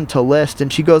goes on to list,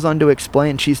 and she goes on to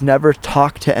explain she's never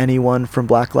talked to anyone from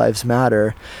Black Lives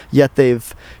Matter, yet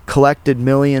they've collected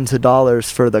millions of dollars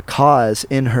for the cause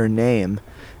in her name.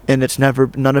 And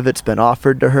none of it's been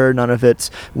offered to her, none of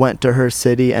it's went to her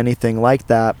city, anything like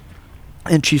that.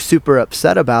 And she's super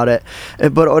upset about it.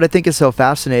 But what I think is so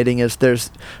fascinating is there's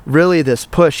really this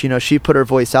push. She put her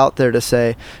voice out there to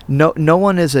say, no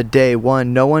one is a day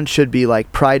one. No one should be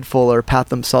like prideful or pat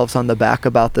themselves on the back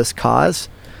about this cause.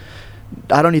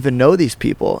 I don't even know these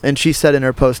people. And she said in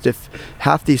her post, if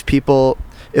half these people,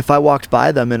 if I walked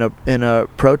by them in a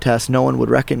protest, no one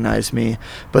would recognize me.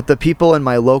 But the people in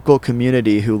my local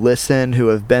community who listen, who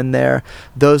have been there,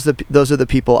 those are the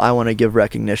people I want to give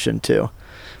recognition to.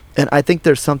 And I think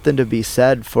there's something to be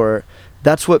said for,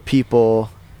 that's what people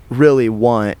really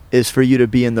want, is for you to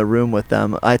be in the room with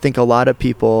them. I think a lot of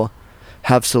people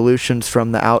have solutions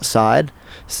from the outside.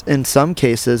 In some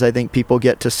cases, I think people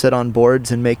get to sit on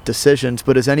boards and make decisions,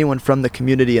 but is anyone from the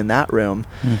community in that room?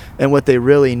 And what they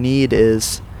really need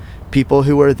is people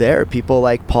who are there, people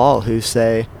like Paul, who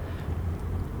say,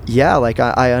 yeah, like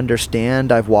I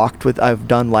understand, I've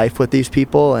done life with these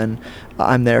people, and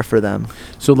I'm there for them.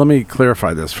 So let me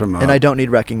clarify this and I don't need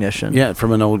recognition. Yeah,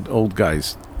 from an old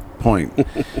guy's point,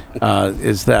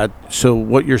 is that, so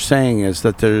what you're saying is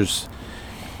that there's,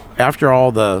 after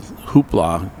all the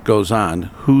hoopla goes on,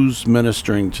 who's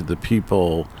ministering to the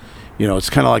people?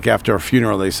 It's kind of like after a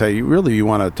funeral, they say, you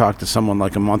want to talk to someone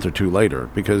like a month or two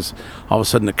later, because all of a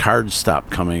sudden the cards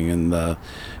stop coming,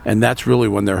 and that's really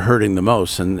when they're hurting the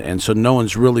most. And so no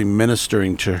one's really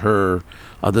ministering to her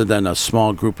other than a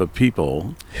small group of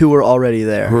people who were already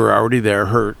there,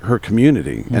 her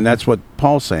community. And that's what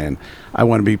Paul's saying. I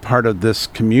want to be part of this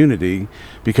community,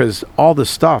 because all the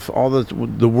stuff,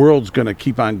 the world's going to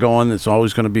keep on going. It's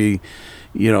always going to be,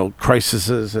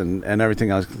 crises and everything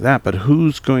like that. But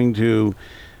who's going to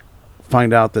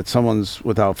find out that someone's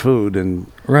without food? And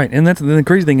right. And the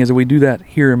crazy thing is that we do that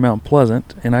here in Mount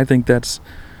Pleasant. And I think this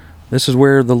is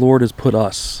where the Lord has put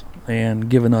us and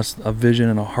given us a vision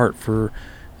and a heart for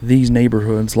these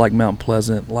neighborhoods like Mount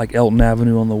Pleasant, like Elton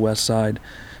Avenue on the west side,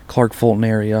 Clark Fulton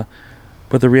area.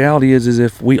 But the reality is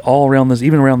if we all around this,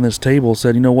 even around this table,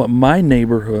 said, you know what, my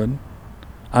neighborhood,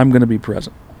 I'm going to be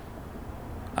present.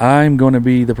 I'm going to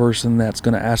be the person that's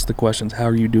going to ask the questions, how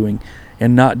are you doing?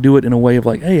 And not do it in a way of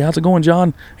like, hey, how's it going,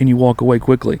 John? And you walk away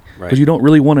quickly. Because you don't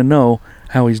really want to know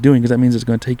how he's doing, because that means it's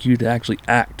going to take you to actually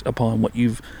act upon what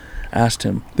you've asked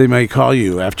him. They may call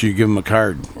you after you give them a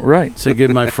card. Right. Say,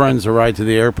 give my friends a ride to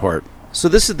the airport. So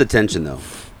this is the tension, though.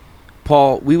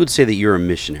 Paul, we would say that you're a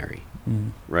missionary,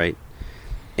 right?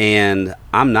 And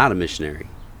I'm not a missionary.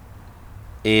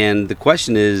 And the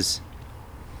question is,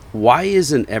 why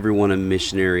isn't everyone a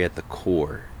missionary at the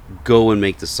core? Go and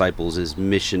make disciples is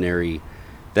missionary.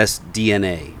 That's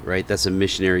DNA, right? That's a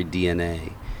missionary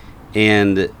DNA.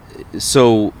 And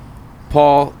so,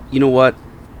 Paul, you know what?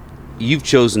 You've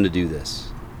chosen to do this.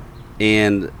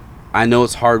 And I know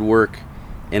it's hard work,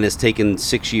 and it's taken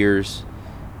 6 years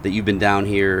that you've been down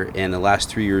here, and the last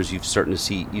 3 years you've started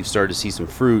to see some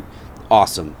fruit.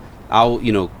 Awesome.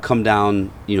 I'll come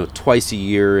down twice a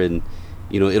year, and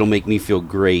it'll make me feel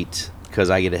great because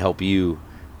I get to help you.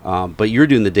 But you're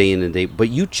doing the day in and day. But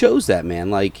you chose that,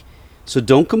 man. So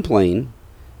don't complain.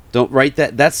 Don't write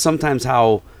that. That's sometimes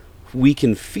how we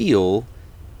can feel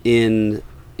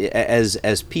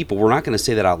as people. We're not going to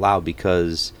say that out loud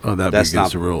because that's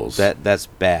not the rules. That's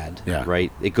bad. Yeah.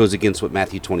 Right. It goes against what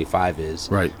Matthew 25 is.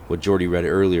 Right. What Jordy read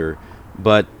earlier.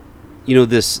 But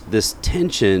this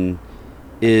tension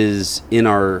is in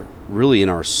our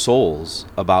souls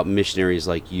about missionaries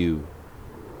like you.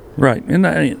 Right. And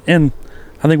I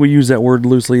think we use that word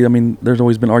loosely. I mean, there's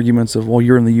always been arguments of, well,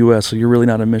 you're in the U.S., so you're really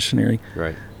not a missionary.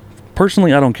 Right.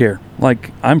 Personally, I don't care.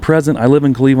 I'm present. I live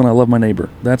in Cleveland. I love my neighbor.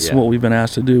 That's what we've been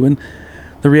asked to do. And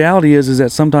the reality is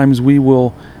that sometimes we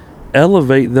will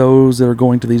elevate those that are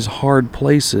going to these hard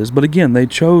places. But again, they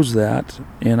chose that.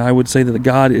 And I would say that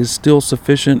God is still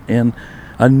sufficient and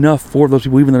enough for those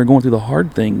people, even that are going through the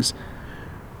hard things.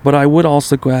 But I would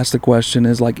also ask the question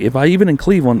is, if I, even in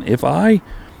Cleveland, if I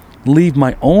leave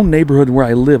my own neighborhood where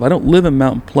I live, I don't live in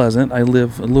Mount Pleasant, I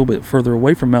live a little bit further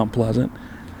away from Mount Pleasant,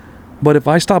 but if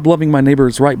I stop loving my neighbor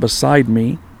that's right beside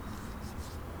me,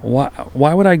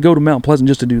 why would I go to Mount Pleasant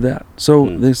just to do that? So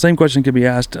the same question could be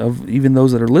asked of even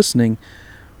those that are listening.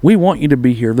 We want you to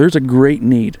be here. There's a great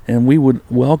need, and we would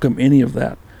welcome any of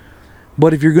that.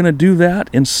 But if you're going to do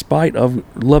that in spite of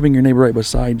loving your neighbor right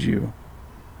beside you,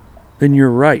 then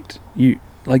you're right.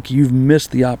 You've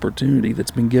missed the opportunity that's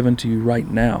been given to you right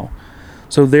now.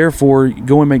 So therefore,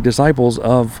 go and make disciples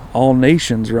of all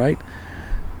nations, right?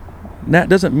 That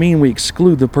doesn't mean we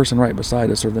exclude the person right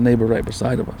beside us or the neighbor right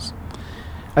beside of us.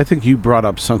 I think you brought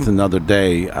up something the other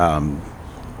day.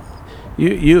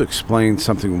 You explained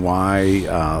something why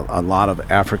a lot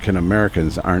of African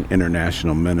Americans aren't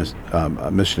international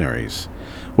missionaries,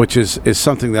 which is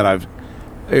something that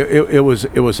it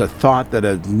was a thought that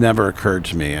had never occurred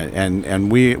to me,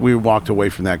 and we walked away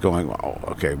from that going, oh,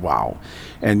 okay, wow.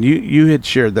 And you had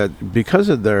shared that because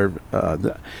of their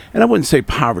and I wouldn't say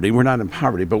poverty, we're not in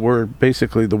poverty, but we're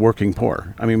basically the working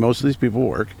poor. I mean, most of these people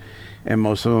work, and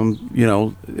most of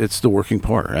them, it's the working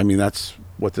poor. I mean, that's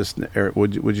what this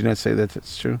would you not say that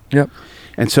that's true? Yep.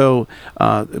 And so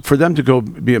for them to go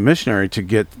be a missionary to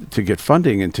get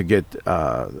funding and to get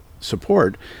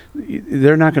support,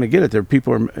 they're not going to get it. Their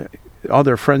people all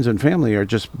their friends and family are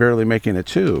just barely making it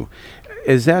too.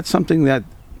 Is that something that?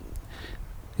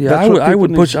 Yeah, I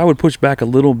would push back a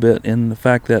little bit in the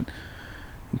fact that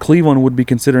Cleveland would be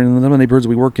considering, and some of the neighborhoods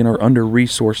we work in are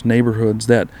under-resourced neighborhoods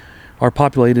that are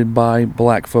populated by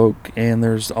black folk, and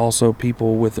there's also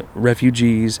people with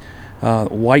refugees,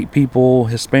 white people,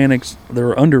 Hispanics that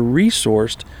are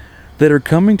under-resourced that are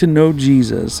coming to know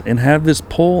Jesus and have this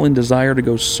pull and desire to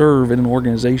go serve in an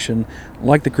organization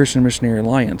like the Christian Missionary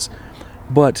Alliance.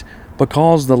 But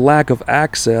because the lack of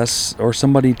access or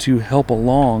somebody to help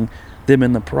along them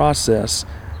in the process,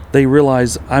 they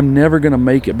realize I'm never going to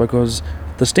make it, because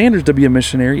the standards to be a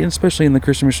missionary, and especially in the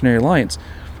Christian Missionary Alliance,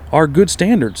 are good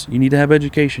standards. You need to have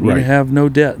education, you need to have no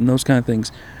debt and those kind of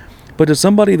things. But to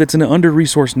somebody that's in an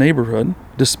under-resourced neighborhood,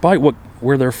 despite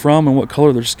where they're from and what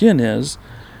color their skin is,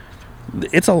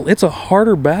 it's a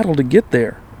harder battle to get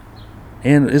there.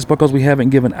 And it's because we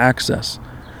haven't given access.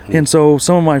 And so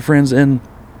some of my friends in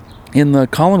the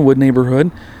Collinwood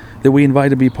neighborhood that we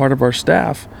invited to be part of our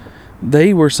staff,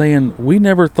 they were saying, we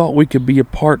never thought we could be a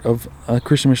part of a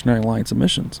Christian Missionary Alliance of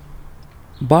Missions.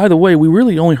 By the way, we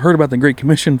really only heard about the Great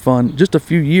Commission Fund just a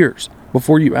few years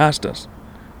before you asked us.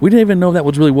 We didn't even know that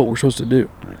was really what we're supposed to do.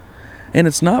 And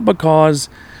it's not because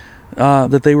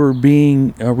that they were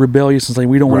being rebellious and saying,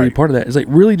 we don't want to be part of that. It's like,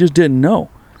 really just didn't know.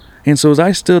 And so as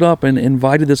I stood up and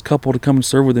invited this couple to come and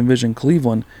serve with Envision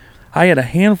Cleveland, I had a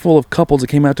handful of couples that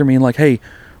came after me and like, hey,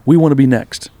 we want to be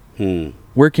next.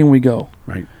 Where can we go?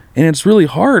 Right. And it's really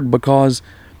hard because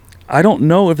I don't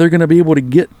know if they're going to be able to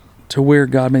get to where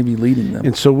God may be leading them,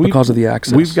 and so because of the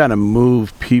access. We've got to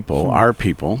move people, our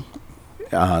people,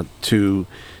 to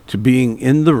being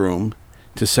in the room,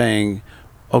 to saying,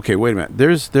 okay, wait a minute.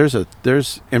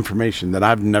 There's information that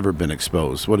I've never been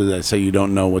exposed. What did I say? You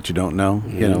don't know what you don't know.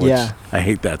 Yeah. I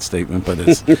hate that statement, but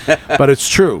it's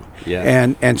true.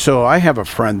 Yeah. And so I have a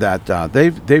friend that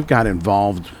they've got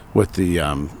involved with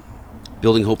the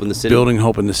Building Hope in the City. Building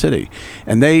Hope in the City,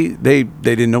 and they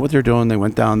didn't know what they're doing. They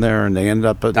went down there and they ended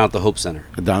up down at the Hope Center.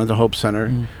 Down at the Hope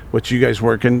Center, which you guys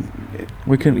work in.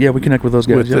 We connect with those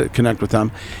guys. Connect with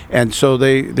them, and so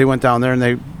they went down there and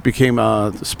they became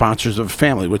sponsors of a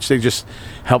family, which they just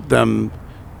helped them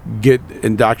get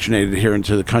indoctrinated here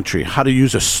into the country. How to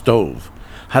use a stove.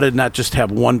 How to not just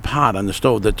have one pot on the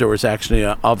stove, that there was actually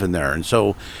an oven there. And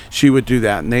so she would do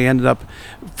that. And they ended up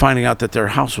finding out that their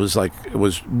house was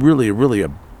really, really a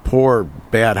poor,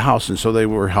 bad house. And so they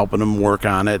were helping them work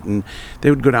on it. And they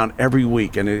would go down every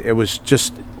week. And it was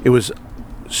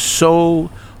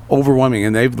so overwhelming.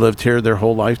 And they've lived here their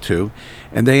whole life too.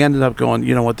 And they ended up going,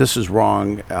 you know what, this is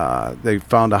wrong. They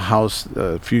found a house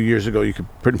a few years ago. You could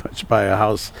pretty much buy a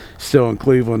house still in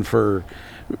Cleveland for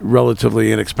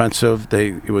relatively inexpensive.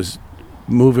 It was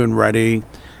move-in ready.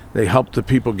 They helped the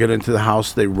people get into the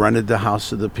house. They rented the house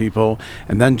to the people.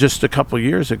 And then just a couple of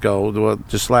years ago,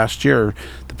 just last year,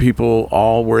 the people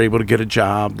all were able to get a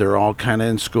job. They're all kind of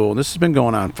in school. This has been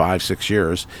going on 5-6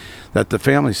 years, that the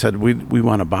family said, we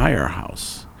want to buy our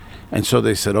house. And so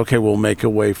they said, okay, we'll make a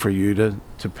way for you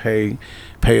to pay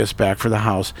us back for the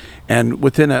house. And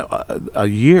within a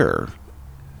year,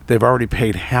 they've already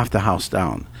paid half the house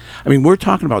down. I mean, we're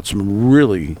talking about some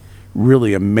really,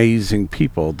 really amazing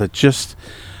people that just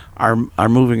are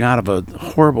moving out of a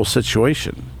horrible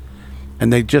situation,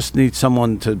 and they just need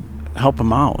someone to help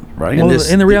them out, right? Well,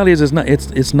 and the reality is,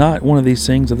 it's not one of these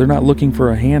things that they're not looking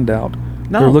for a handout.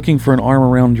 No. They're looking for an arm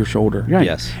around your shoulder. Right.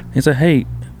 Yes. And say, hey,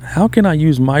 how can I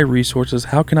use my resources?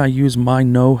 How can I use my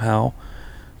know-how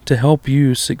to help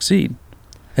you succeed?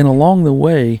 And along the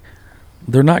way,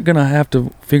 they're not going to have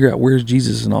to figure out where's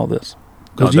Jesus in all this,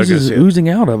 because Jesus is oozing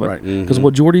out of it. Right. Because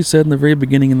what Jordy said in the very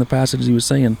beginning in the passage he was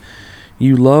saying,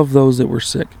 You love those that were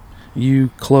sick. You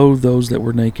clothe those that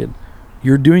were naked.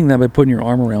 You're doing that by putting your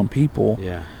arm around people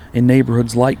in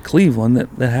neighborhoods like Cleveland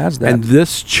that has that. And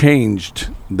this changed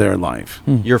their life.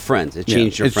 Your friends. It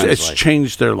changed your friends' It's life.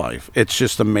 changed their life. It's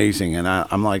just amazing. And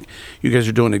I'm like, you guys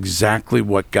are doing exactly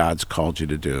what God's called you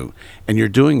to do. And you're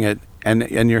doing it, and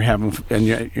you're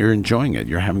you're enjoying it.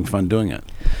 You're having fun doing it.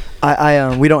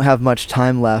 We don't have much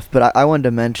time left, but I wanted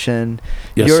to mention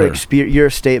your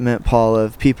statement, Paul,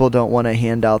 of people don't want a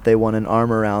handout, they want an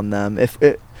arm around them.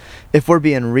 If we're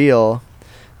being real,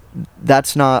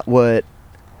 that's not what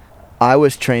I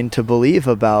was trained to believe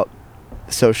about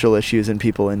social issues and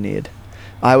people in need.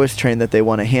 I was trained that they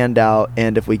want a handout,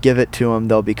 and if we give it to them,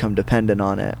 they'll become dependent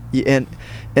on it. And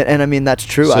I mean, that's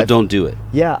true. So don't do it.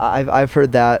 Yeah, I've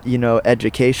heard that,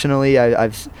 educationally.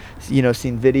 I've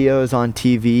seen videos on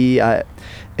TV.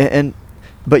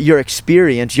 But your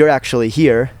experience, you're actually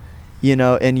here,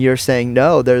 and you're saying,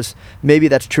 no, maybe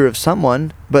that's true of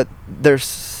someone, but there's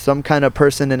some kind of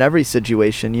person in every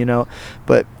situation,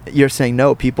 but you're saying,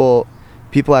 no, people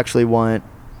actually want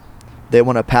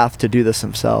a path to do this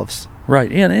themselves.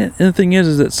 Right. And the thing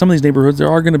is that some of these neighborhoods, there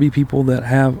are going to be people that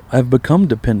have become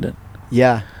dependent.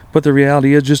 Yeah. But the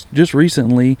reality is, just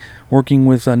recently, working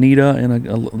with Anita and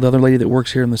the other lady that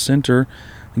works here in the center,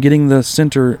 getting the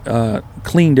center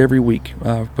cleaned every week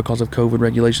because of COVID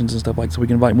regulations and stuff like that, so we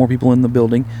can invite more people in the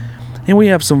building. And we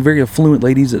have some very affluent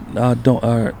ladies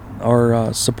that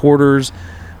are supporters,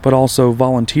 but also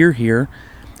volunteer here.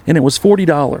 And it was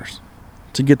 $40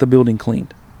 to get the building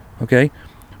cleaned. Okay?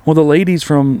 Well, the ladies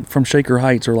from Shaker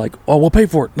Heights are like, oh, we'll pay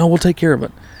for it. No, we'll take care of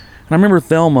it. And I remember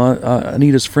Thelma,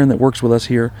 Anita's friend that works with us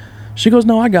here, she goes,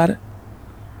 no, I got it.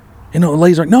 And the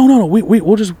ladies are like, no,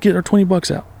 we'll just get our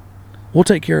 $20 out. We'll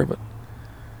take care of it.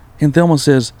 And Thelma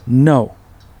says, no,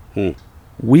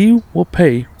 we will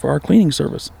pay for our cleaning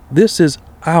service. This is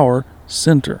our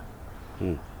center.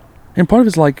 And part of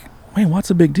it's like, man, what's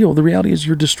the big deal? The reality is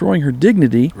you're destroying her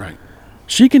dignity. Right.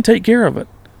 She can take care of it.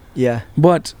 Yeah.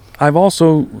 But I've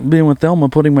also been with Thelma,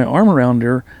 putting my arm around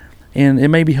her, and it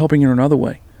may be helping her another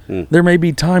way. There may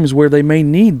be times where they may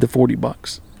need the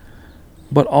 $40.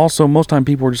 But also, most time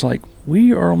people are just like,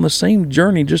 we are on the same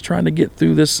journey, just trying to get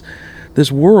through this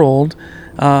world,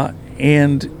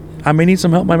 and I may need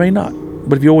some help, I may not.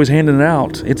 But if you're always handing it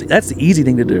out, that's the easy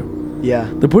thing to do.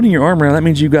 Yeah. The putting your arm around, that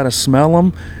means you've got to smell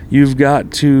them, you've got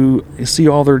to see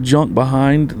all their junk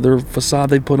behind their facade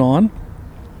they put on,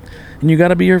 and you got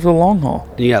to be here for the long haul.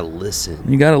 And you got to listen.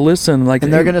 You got to listen.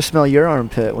 And they're going to smell your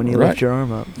armpit when you lift your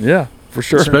arm up. Yeah, for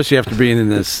sure. Especially after being in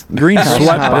this greenhouse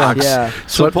sweat box. Yeah.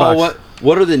 So, Paul,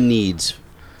 what are the needs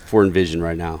for Envision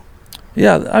right now?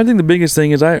 Yeah, I think the biggest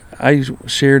thing is I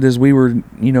shared as we were,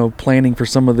 planning for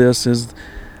some of this is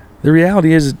the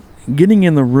reality is getting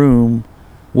in the room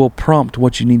will prompt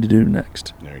what you need to do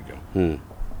next. There you go.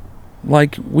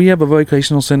 Like, we have a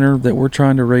vocational center that we're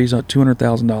trying to raise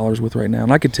 $200,000 with right now.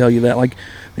 And I could tell you that, like,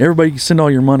 everybody send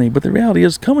all your money. But the reality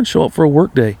is, come and show up for a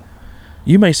work day.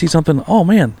 You may see something, oh,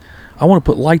 man, I want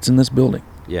to put lights in this building.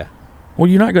 Yeah. Well,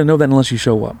 you're not going to know that unless you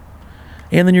show up.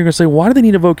 And then you're going to say, why do they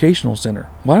need a vocational center?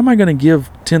 Why am I going to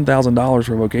give $10,000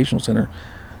 for a vocational center?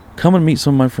 Come and meet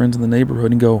some of my friends in the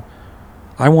neighborhood and go,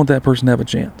 I want that person to have a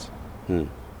chance.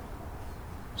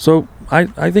 So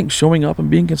I think showing up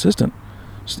and being consistent.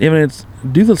 It's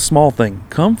do the small thing.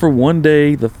 Come for one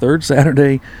day, the third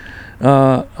Saturday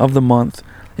of the month,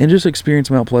 and just experience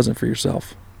Mount Pleasant for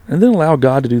yourself. And then allow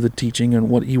God to do the teaching and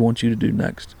what he wants you to do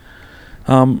next.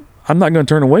 I'm not going to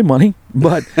turn away money,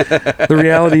 but the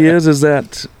reality is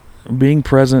that being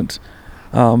present,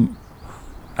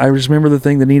 I just remember the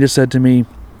thing that Nita said to me,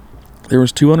 there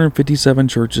was 257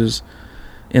 churches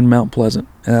in Mount Pleasant,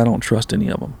 and I don't trust any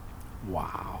of them.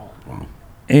 Wow.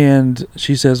 And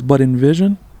she says, but in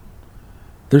Vision,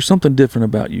 there's something different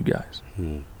about you guys.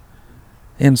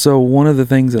 And so one of the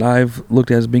things that I've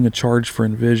looked at as being a charge for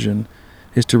Envision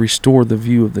is to restore the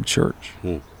view of the church.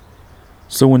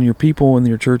 So when your people in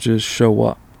your churches show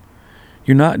up,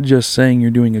 you're not just saying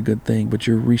you're doing a good thing, but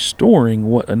you're restoring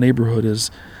what a neighborhood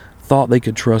has thought they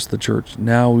could trust the church.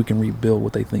 Now we can rebuild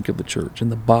what they think of the church and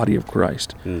the body of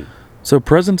Christ. So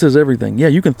presence is everything. Yeah,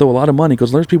 you can throw a lot of money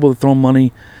because there's people that throw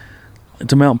money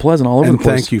to Mount Pleasant all over the place.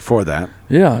 And thank you for that.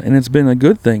 Yeah, and it's been a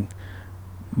good thing.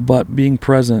 But being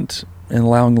present and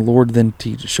allowing the Lord then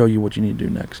to show you what you need to do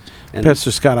next. And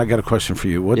Pastor Scott, I got a question for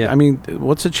you.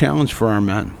 What's a challenge for our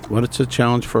men? What's a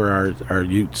challenge for our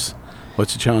youths?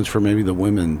 What's a challenge for maybe the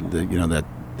women,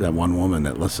 that one woman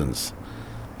that listens?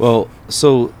 Well,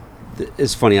 so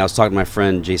it's funny. I was talking to my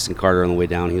friend Jason Carter on the way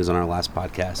down. He was on our last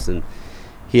podcast, and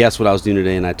he asked what I was doing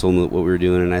today, and I told him what we were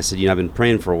doing. And I said, I've been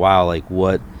praying for a while, like,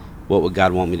 what what would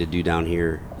God want me to do down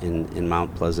here in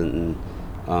Mount Pleasant.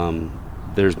 And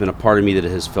there's been a part of me that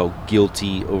has felt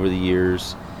guilty over the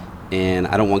years, and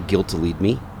I don't want guilt to lead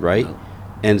me, right? No.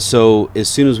 And so as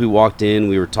soon as we walked in,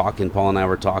 we were talking, Paul and I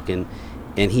were talking,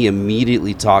 and he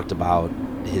immediately talked about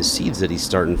his seeds that he's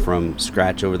starting from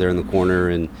scratch over there in the corner,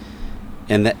 and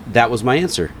that was my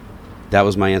answer. That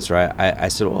was my answer. I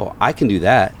said, well, I can do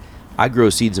that. I grow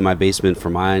seeds in my basement for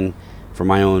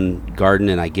my own garden,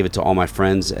 and I give it to all my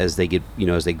friends as they get,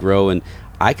 as they grow, and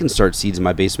I can start seeds in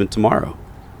my basement tomorrow,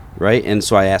 right? And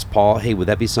so I asked Paul, hey, would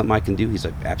that be something I can do? He's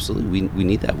like, absolutely. We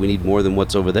need that. We need more than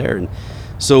what's over there. And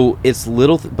so it's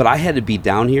little, but I had to be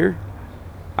down here.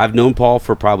 I've known Paul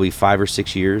for probably 5 or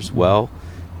 6 years,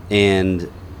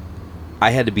 and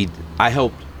I had to be.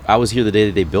 I was here the day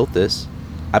that they built this.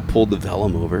 I pulled the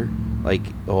vellum over.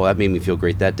 That made me feel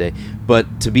great that day.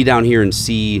 But to be down here and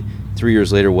see 3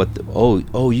 years later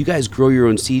you guys grow your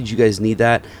own seeds, you guys need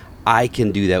that. I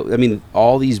can do that. I mean,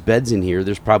 all these beds in here,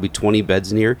 there's probably 20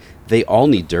 beds in here. They all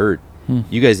need dirt.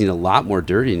 You guys need a lot more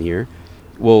dirt in here.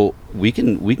 Well, we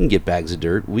can get bags of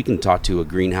dirt. We can talk to a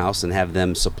greenhouse and have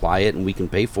them supply it, and we can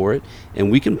pay for it,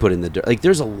 and we can put in the dirt.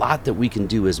 There's a lot that we can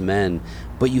do as men,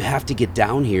 but you have to get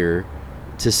down here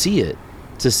to see it,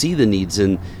 to see the needs.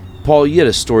 And Paul, you had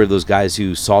a story of those guys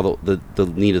who saw the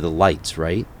need of the lights,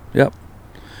 right? Yep.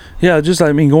 Yeah,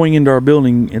 going into our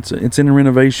building, it's in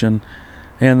renovation,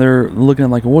 and they're looking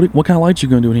at what kind of lights you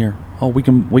going to do in here? Oh, we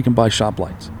can buy shop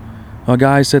lights. A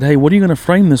guy said, hey, what are you going to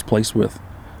frame this place with?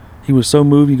 He was so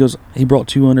moved, he brought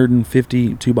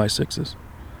 250 2x6s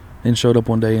and showed up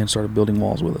one day and started building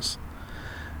walls with us.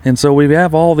 And so we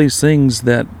have all these things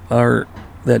that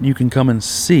you can come and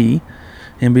see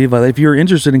and be invited. If you're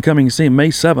interested in coming and seeing, May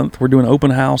 7th, we're doing an open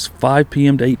house, 5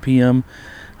 p.m. to 8 p.m.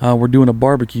 We're doing a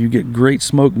barbecue. You get great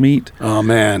smoked meat. Oh,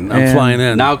 man. I'm flying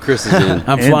in. Now Chris is in.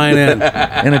 I'm flying in.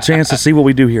 And a chance to see what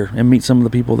we do here and meet some of the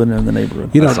people that are in the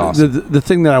neighborhood. That's awesome. The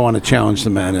thing that I want to challenge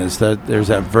the men is that there's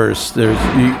that verse.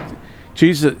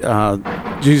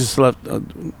 Jesus left,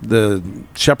 the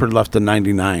shepherd left the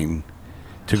 99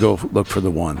 to go look for the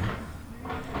one.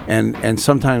 And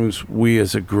sometimes we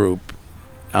as a group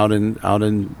out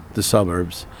in the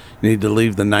suburbs need to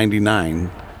leave the 99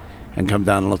 and come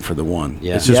down and look for the one.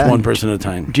 Yeah. It's just one person at a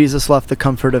time. Jesus left the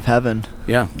comfort of heaven.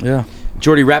 Yeah. Yeah.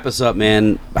 Jordy, wrap us up,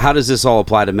 man. How does this all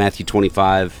apply to Matthew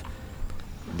 25?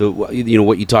 What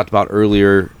you talked about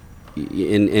earlier,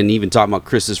 and even talking about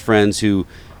Chris's friends who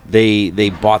they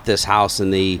bought this house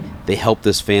and they helped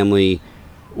this family.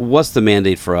 What's the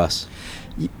mandate for us?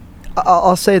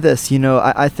 I'll say this,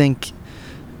 I think,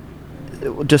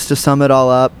 just to sum it all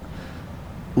up,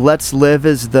 let's live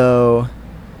as though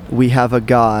we have a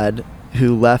God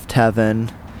who left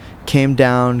heaven, came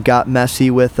down, got messy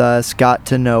with us, got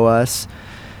to know us.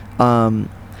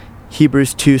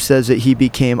 Hebrews 2 says that he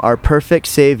became our perfect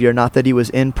Savior, not that he was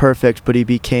imperfect, but he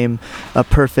became a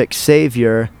perfect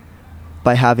Savior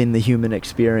by having the human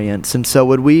experience. And so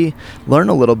would we learn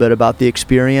a little bit about the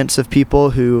experience of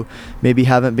people who maybe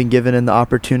haven't been given in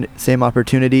the same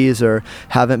opportunities or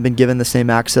haven't been given the same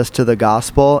access to the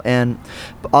gospel? And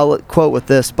I'll quote with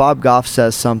this. Bob Goff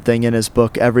says something in his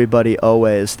book, Everybody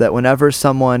Always, that whenever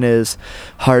someone is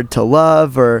hard to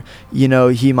love, or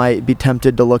he might be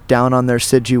tempted to look down on their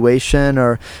situation,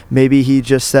 or maybe he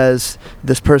just says,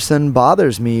 this person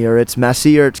bothers me, or it's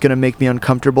messy, or it's going to make me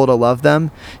uncomfortable to love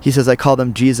them, he says, I call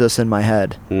them Jesus in my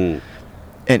head. And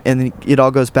it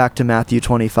all goes back to Matthew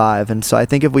 25. And so I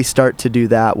think if we start to do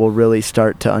that, we'll really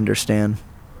start to understand.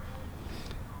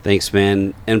 Thanks,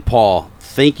 man. And Paul,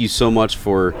 thank you so much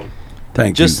for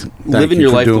just living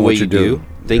your life the way you do.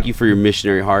 Thank you for your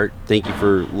missionary heart. Thank you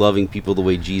for loving people the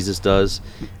way Jesus does.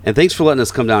 And thanks for letting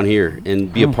us come down here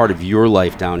and be a part of your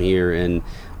life down here, and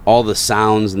all the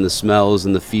sounds and the smells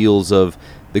and the feels of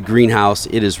the greenhouse.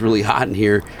 It is really hot in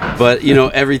here, but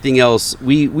everything else,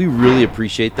 we really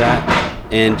appreciate that,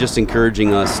 and just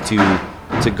encouraging us to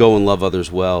go and love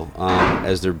others well,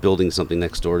 as they're building something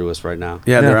next door to us right now.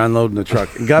 Yeah, they're unloading the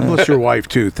truck. And God bless your wife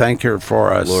too. Thank her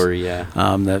for us, Lori. Yeah,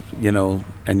 that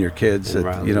and your kids and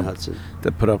that Hudson,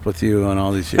 that put up with you on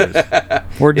all these years.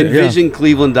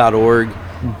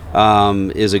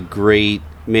 EnvisionCleveland.org is a great,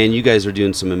 man, you guys are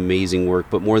doing some amazing work,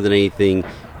 but more than anything,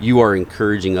 you are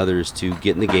encouraging others to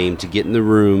get in the game, to get in the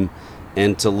room,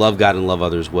 and to love God and love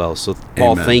others well. So,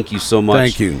 Paul, Thank you so much.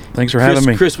 Thank you. Thanks for having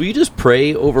me. Chris, will you just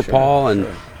pray over Paul and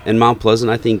Mount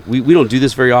Pleasant? I think we don't do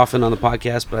this very often on the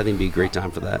podcast, but I think it'd be a great time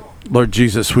for that. Lord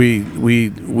Jesus,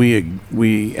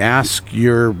 we ask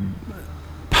your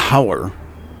power,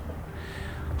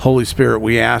 Holy Spirit,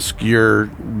 we ask your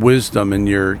wisdom and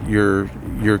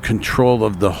your control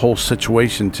of the whole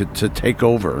situation to take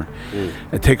over,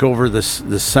 and take over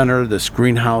this center, this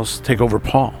greenhouse, take over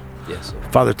Paul. Yes.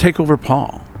 Father, take over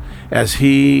Paul as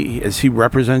he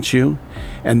represents you,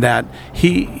 and that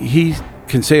he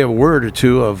can say a word or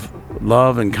two of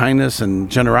love and kindness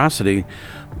and generosity,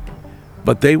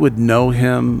 but they would know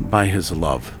him by his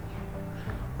love.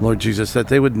 Lord Jesus, that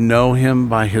they would know him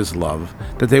by his love,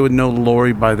 that they would know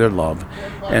Lori by their love,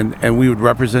 and we would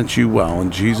represent you well.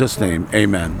 In Jesus' name,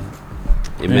 amen.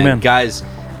 Amen. Guys,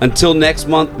 until next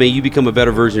month, may you become a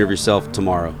better version of yourself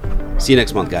tomorrow. See you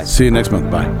next month, guys. See you next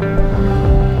month. Bye.